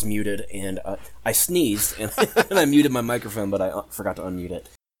microphone was muted, and I sneezed, and, and I muted my microphone, but I forgot to unmute it.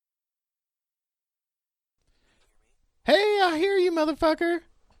 Hey, I hear you, motherfucker.